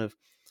these kind of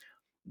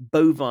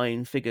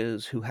bovine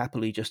figures who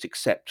happily just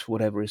accept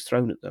whatever is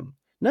thrown at them.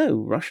 No,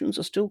 Russians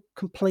are still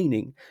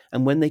complaining,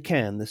 and when they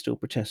can, they're still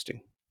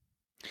protesting.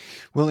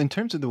 Well, in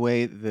terms of the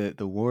way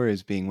the war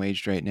is being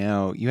waged right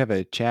now, you have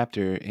a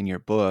chapter in your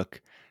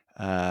book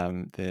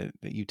that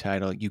you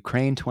title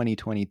Ukraine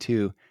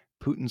 2022,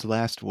 Putin's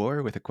Last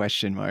War with a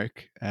question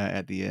mark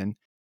at the end.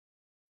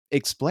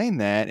 Explain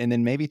that and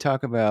then maybe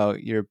talk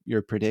about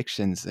your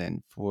predictions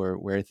then for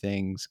where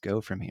things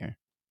go from here.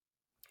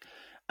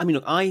 I mean,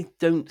 look, I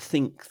don't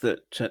think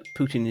that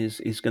Putin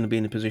is going to be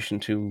in a position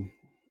to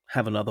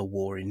have another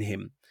war in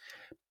him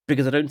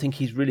because I don't think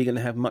he's really going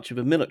to have much of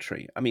a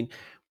military. I mean,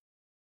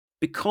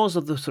 because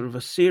of the sort of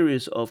a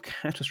series of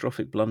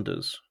catastrophic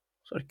blunders.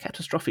 Sorry,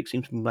 catastrophic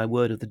seems to be my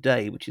word of the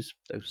day, which is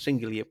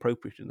singularly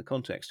appropriate in the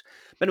context.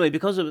 But anyway,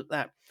 because of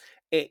that,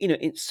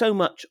 it's so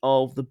much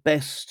of the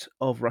best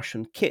of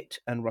Russian kit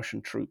and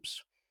Russian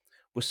troops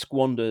was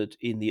squandered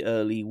in the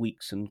early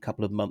weeks and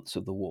couple of months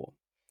of the war.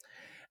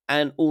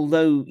 And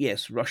although,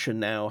 yes, Russia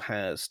now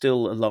has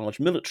still a large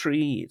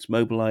military, it's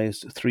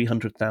mobilized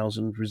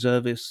 300,000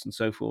 reservists and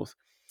so forth,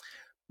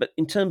 but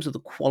in terms of the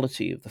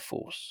quality of the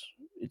force,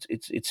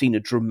 it's seen a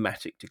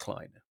dramatic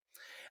decline.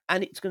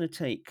 And it's going to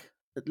take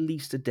at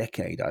least a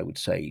decade, I would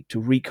say, to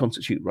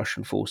reconstitute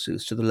Russian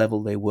forces to the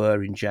level they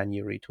were in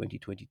January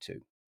 2022.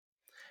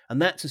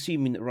 And that's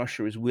assuming that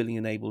Russia is willing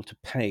and able to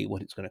pay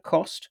what it's going to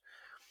cost,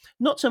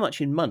 not so much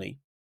in money,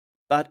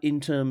 but in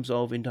terms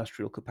of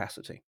industrial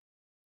capacity.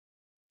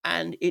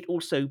 And it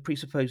also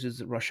presupposes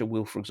that Russia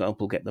will, for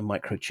example, get the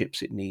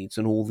microchips it needs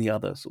and all the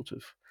other sort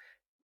of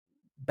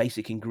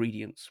basic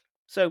ingredients.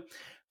 So,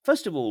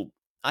 first of all,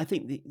 I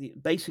think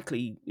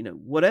basically,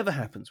 whatever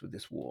happens with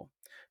this war,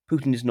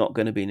 Putin is not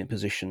going to be in a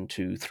position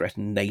to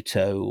threaten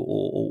NATO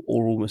or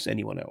almost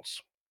anyone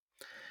else.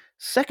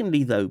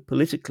 Secondly, though,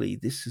 politically,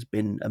 this has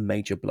been a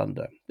major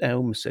blunder. I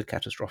almost said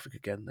catastrophic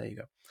again. There you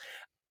go.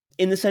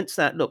 In the sense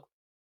that, look,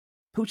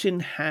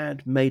 Putin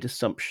had made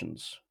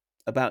assumptions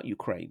about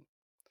Ukraine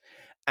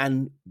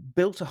and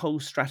built a whole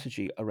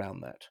strategy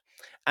around that.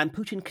 And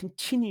Putin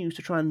continues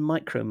to try and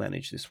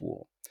micromanage this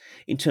war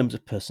in terms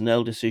of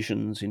personnel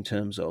decisions, in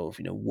terms of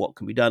what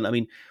can be done. I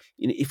mean,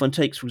 if one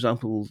takes, for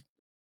example,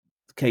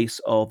 the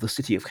case of the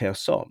city of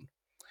Kherson,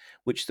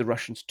 which the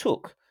Russians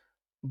took,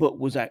 but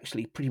was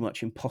actually pretty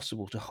much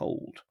impossible to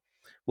hold.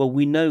 Well,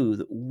 we know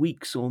that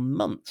weeks or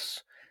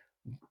months,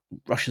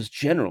 Russia's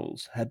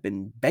generals had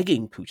been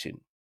begging Putin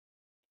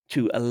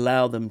to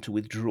allow them to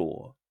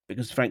withdraw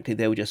because, frankly,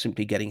 they were just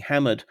simply getting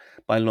hammered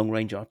by long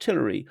range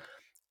artillery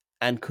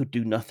and could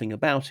do nothing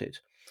about it.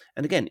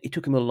 And again, it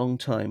took him a long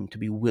time to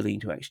be willing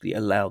to actually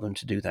allow them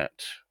to do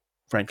that,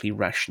 frankly,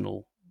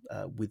 rational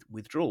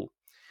withdrawal.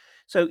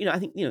 So, I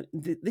think,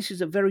 this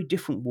is a very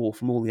different war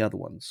from all the other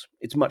ones.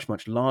 It's much,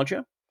 much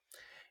larger.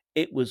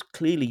 It was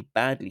clearly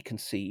badly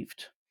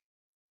conceived,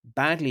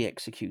 badly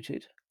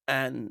executed,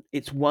 and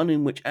it's one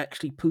in which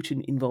actually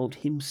Putin involved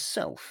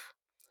himself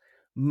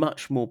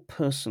much more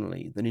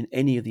personally than in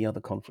any of the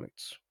other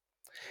conflicts.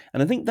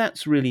 And I think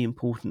that's really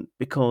important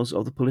because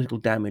of the political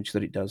damage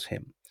that it does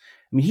him.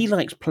 I mean, he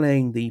likes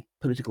playing the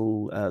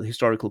political,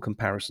 historical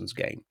comparisons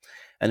game.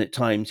 And at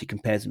times he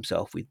compares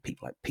himself with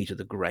people like Peter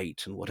the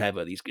Great and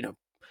whatever, these,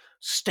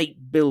 state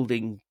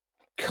building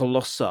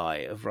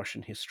colossi of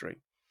Russian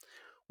history.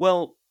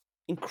 Well,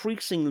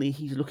 increasingly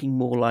he's looking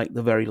more like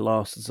the very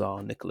last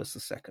Tsar, Nicholas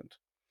II,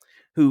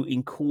 who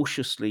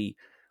incautiously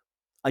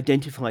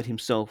identified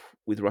himself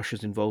with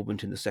Russia's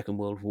involvement in the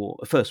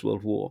First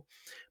World War,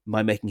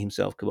 by making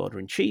himself commander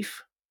in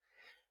chief,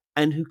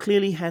 and who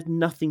clearly had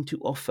nothing to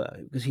offer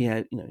because he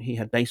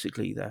had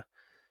basically the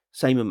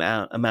same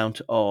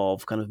amount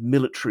of kind of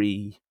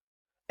military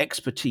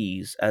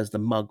expertise as the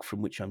mug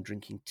from which I'm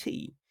drinking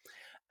tea.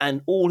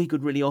 And all he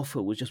could really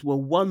offer was just,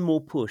 well, one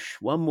more push,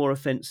 one more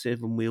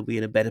offensive, and we'll be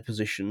in a better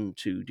position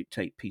to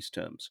dictate peace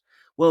terms.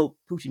 Well,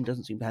 Putin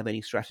doesn't seem to have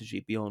any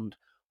strategy beyond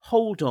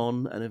hold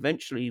on, and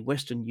eventually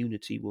Western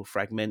unity will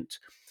fragment.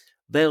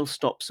 They'll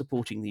stop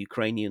supporting the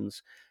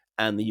Ukrainians,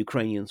 and the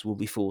Ukrainians will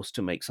be forced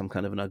to make some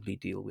kind of an ugly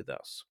deal with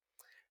us.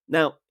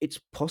 Now, it's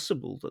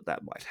possible that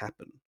that might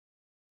happen.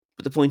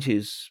 But the point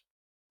is,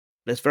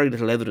 there's very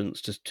little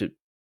evidence to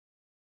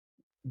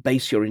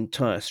base your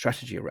entire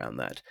strategy around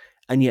that.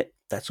 And yet,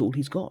 that's all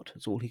he's got.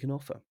 That's all he can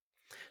offer.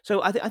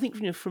 So I think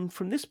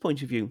from this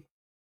point of view,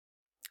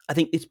 I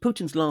think it's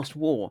Putin's last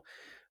war.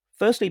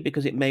 Firstly,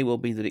 because it may well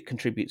be that it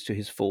contributes to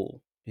his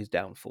fall, his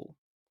downfall.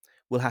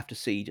 We'll have to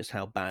see just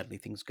how badly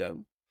things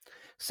go.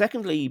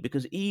 Secondly,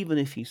 because even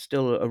if he's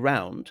still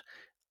around,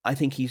 I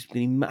think he's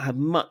going to have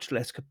much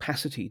less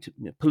capacity,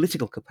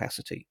 political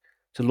capacity,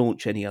 to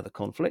launch any other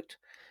conflict.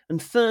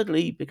 And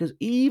thirdly, because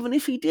even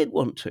if he did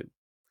want to,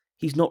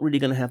 he's not really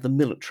going to have the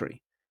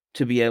military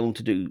to be able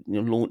to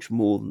launch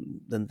more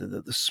than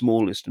the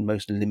smallest and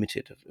most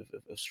limited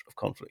of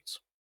conflicts.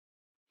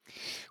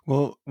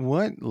 Well,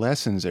 what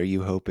lessons are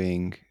you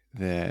hoping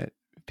that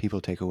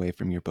people take away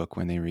from your book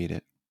when they read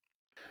it?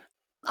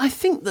 I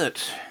think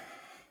that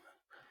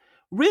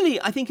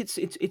really, I think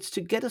it's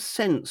to get a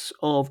sense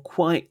of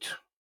quite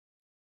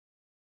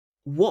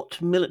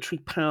what military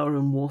power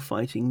and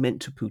warfighting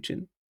meant to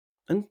Putin,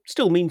 and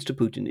still means to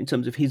Putin in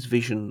terms of his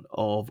vision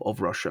of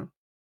Russia.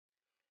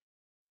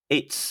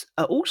 It's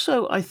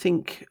also, I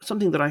think,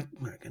 something that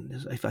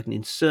if I can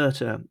insert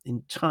an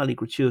entirely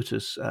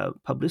gratuitous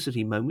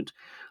publicity moment,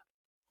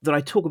 that I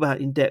talk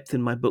about in depth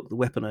in my book, The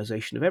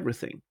Weaponization of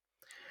Everything,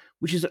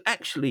 which is that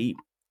actually,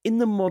 in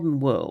the modern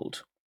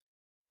world,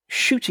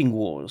 shooting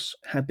wars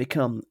have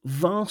become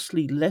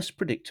vastly less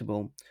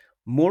predictable,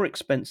 more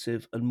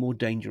expensive, and more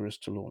dangerous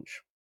to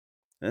launch.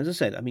 As I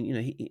said, I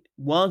mean,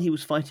 while he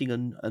was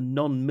fighting a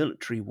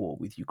non-military war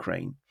with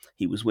Ukraine,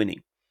 he was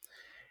winning.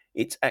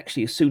 It's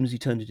actually as soon as he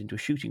turned it into a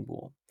shooting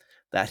war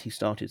that he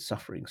started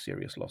suffering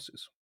serious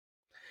losses.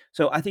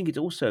 So I think it's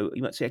also,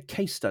 you might say, a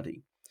case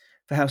study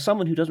for how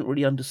someone who doesn't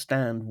really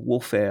understand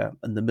warfare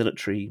and the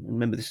military, and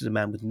remember, this is a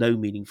man with no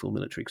meaningful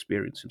military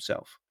experience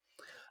himself,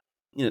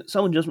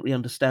 someone who doesn't really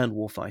understand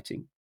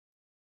warfighting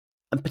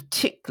and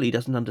particularly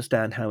doesn't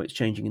understand how it's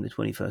changing in the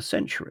 21st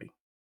century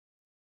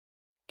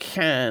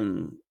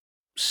can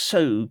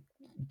so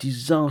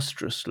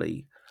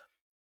disastrously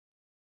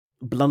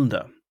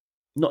blunder,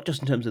 not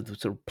just in terms of the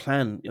sort of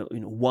plan,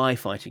 why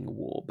fighting a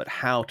war, but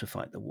how to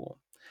fight the war.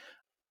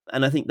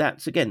 And I think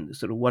that's again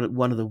sort of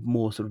one of the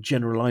more sort of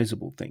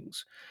generalizable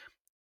things.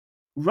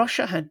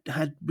 Russia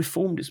had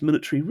reformed its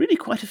military really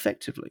quite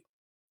effectively,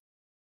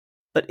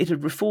 but it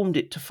had reformed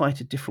it to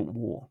fight a different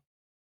war.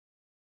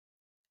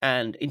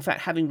 And in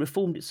fact, having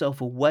reformed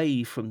itself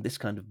away from this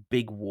kind of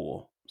big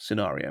war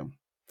scenario,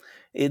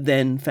 it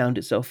then found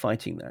itself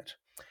fighting that.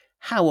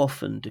 How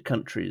often do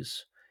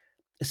countries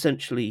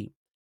essentially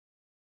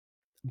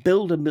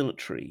build a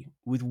military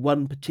with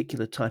one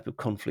particular type of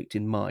conflict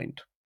in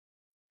mind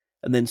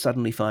and then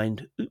suddenly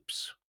find,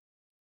 oops,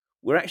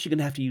 we're actually going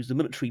to have to use the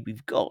military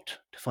we've got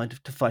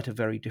to fight a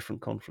very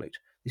different conflict?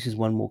 This is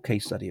one more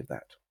case study of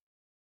that.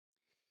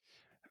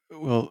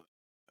 Well,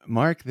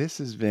 Mark, this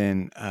has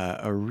been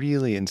a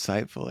really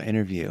insightful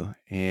interview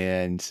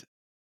and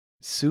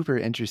super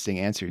interesting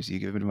answers you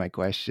given to my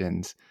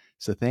questions.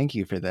 So thank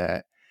you for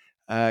that.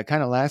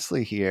 Kind of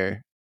lastly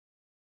here,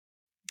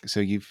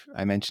 so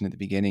I mentioned at the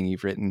beginning,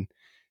 you've written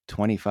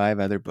 25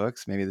 other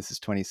books. Maybe this is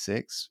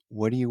 26.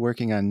 What are you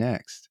working on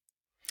next?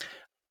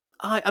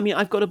 I mean,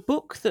 I've got a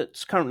book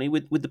that's currently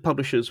with the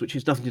publishers, which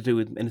has nothing to do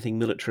with anything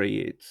military.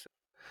 It's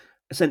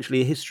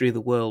essentially a history of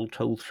the world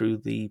told through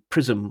the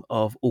prism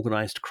of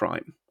organized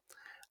crime,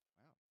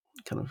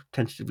 kind of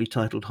tentatively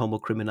titled Homo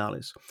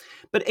Criminalis.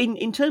 But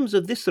in terms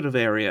of this sort of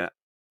area,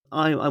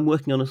 I'm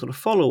working on a sort of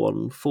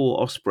follow-on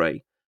for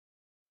Osprey,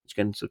 which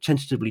again sort of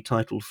tentatively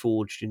titled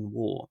Forged in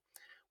War,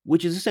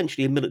 which is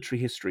essentially a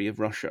military history of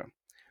Russia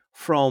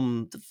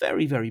from the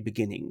very, very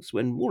beginnings,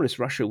 when more or less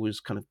Russia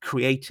was kind of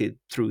created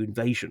through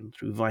invasion,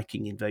 through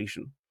Viking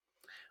invasion,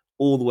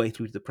 all the way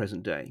through to the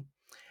present day,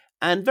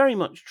 and very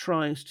much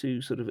tries to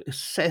sort of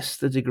assess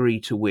the degree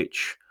to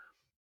which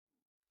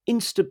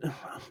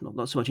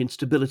not so much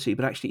instability,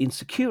 but actually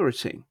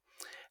insecurity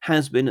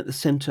has been at the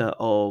center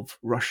of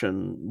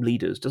Russian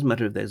leaders, doesn't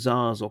matter if they're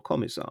czars or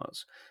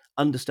commissars,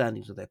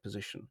 understandings of their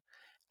position.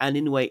 And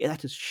in a way,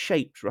 that has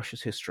shaped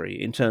Russia's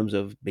history in terms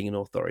of being an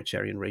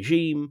authoritarian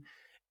regime,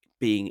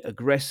 being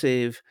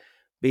aggressive,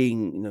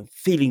 being,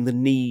 feeling the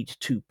need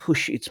to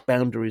push its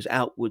boundaries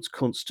outwards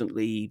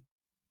constantly,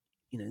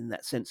 in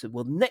that sense of,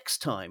 well, next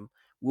time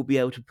we'll be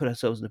able to put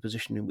ourselves in a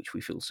position in which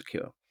we feel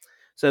secure.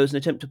 So it's an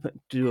attempt to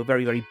do a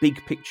very, very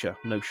big picture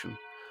notion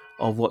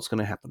of what's going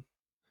to happen.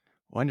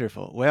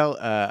 Wonderful. Well,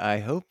 I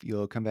hope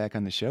you'll come back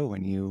on the show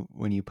when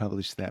you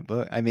publish that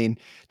book. I mean,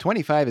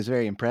 25 is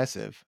very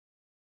impressive.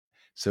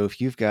 So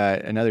if you've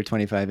got another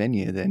 25 in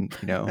you, then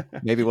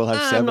maybe we'll have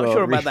I'm not several.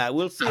 sure about that.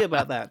 We'll see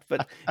about that.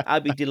 But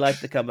I'd be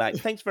delighted to come back.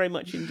 Thanks very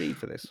much indeed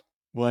for this.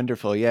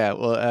 Wonderful. Yeah.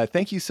 Well,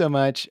 thank you so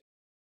much,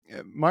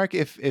 Mark.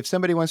 If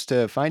somebody wants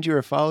to find you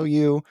or follow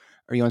you,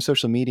 are you on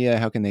social media?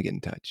 How can they get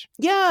in touch?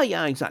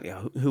 Yeah, exactly.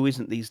 Who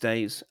isn't these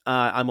days?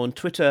 I'm on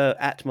Twitter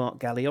at Mark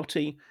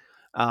Galeotti.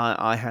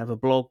 I have a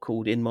blog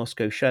called In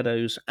Moscow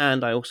Shadows,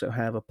 and I also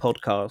have a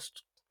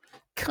podcast,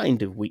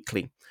 kind of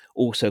weekly,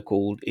 also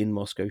called In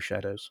Moscow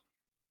Shadows.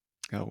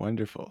 Oh,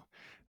 wonderful.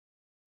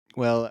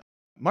 Well,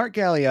 Mark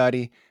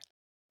Galeotti,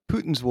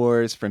 Putin's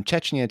Wars from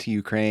Chechnya to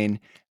Ukraine.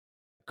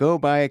 Go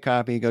buy a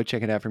copy. Go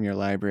check it out from your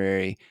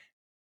library.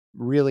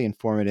 Really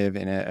informative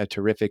and a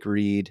terrific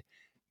read.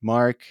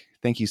 Mark,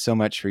 thank you so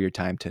much for your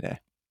time today.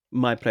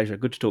 My pleasure.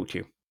 Good to talk to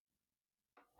you.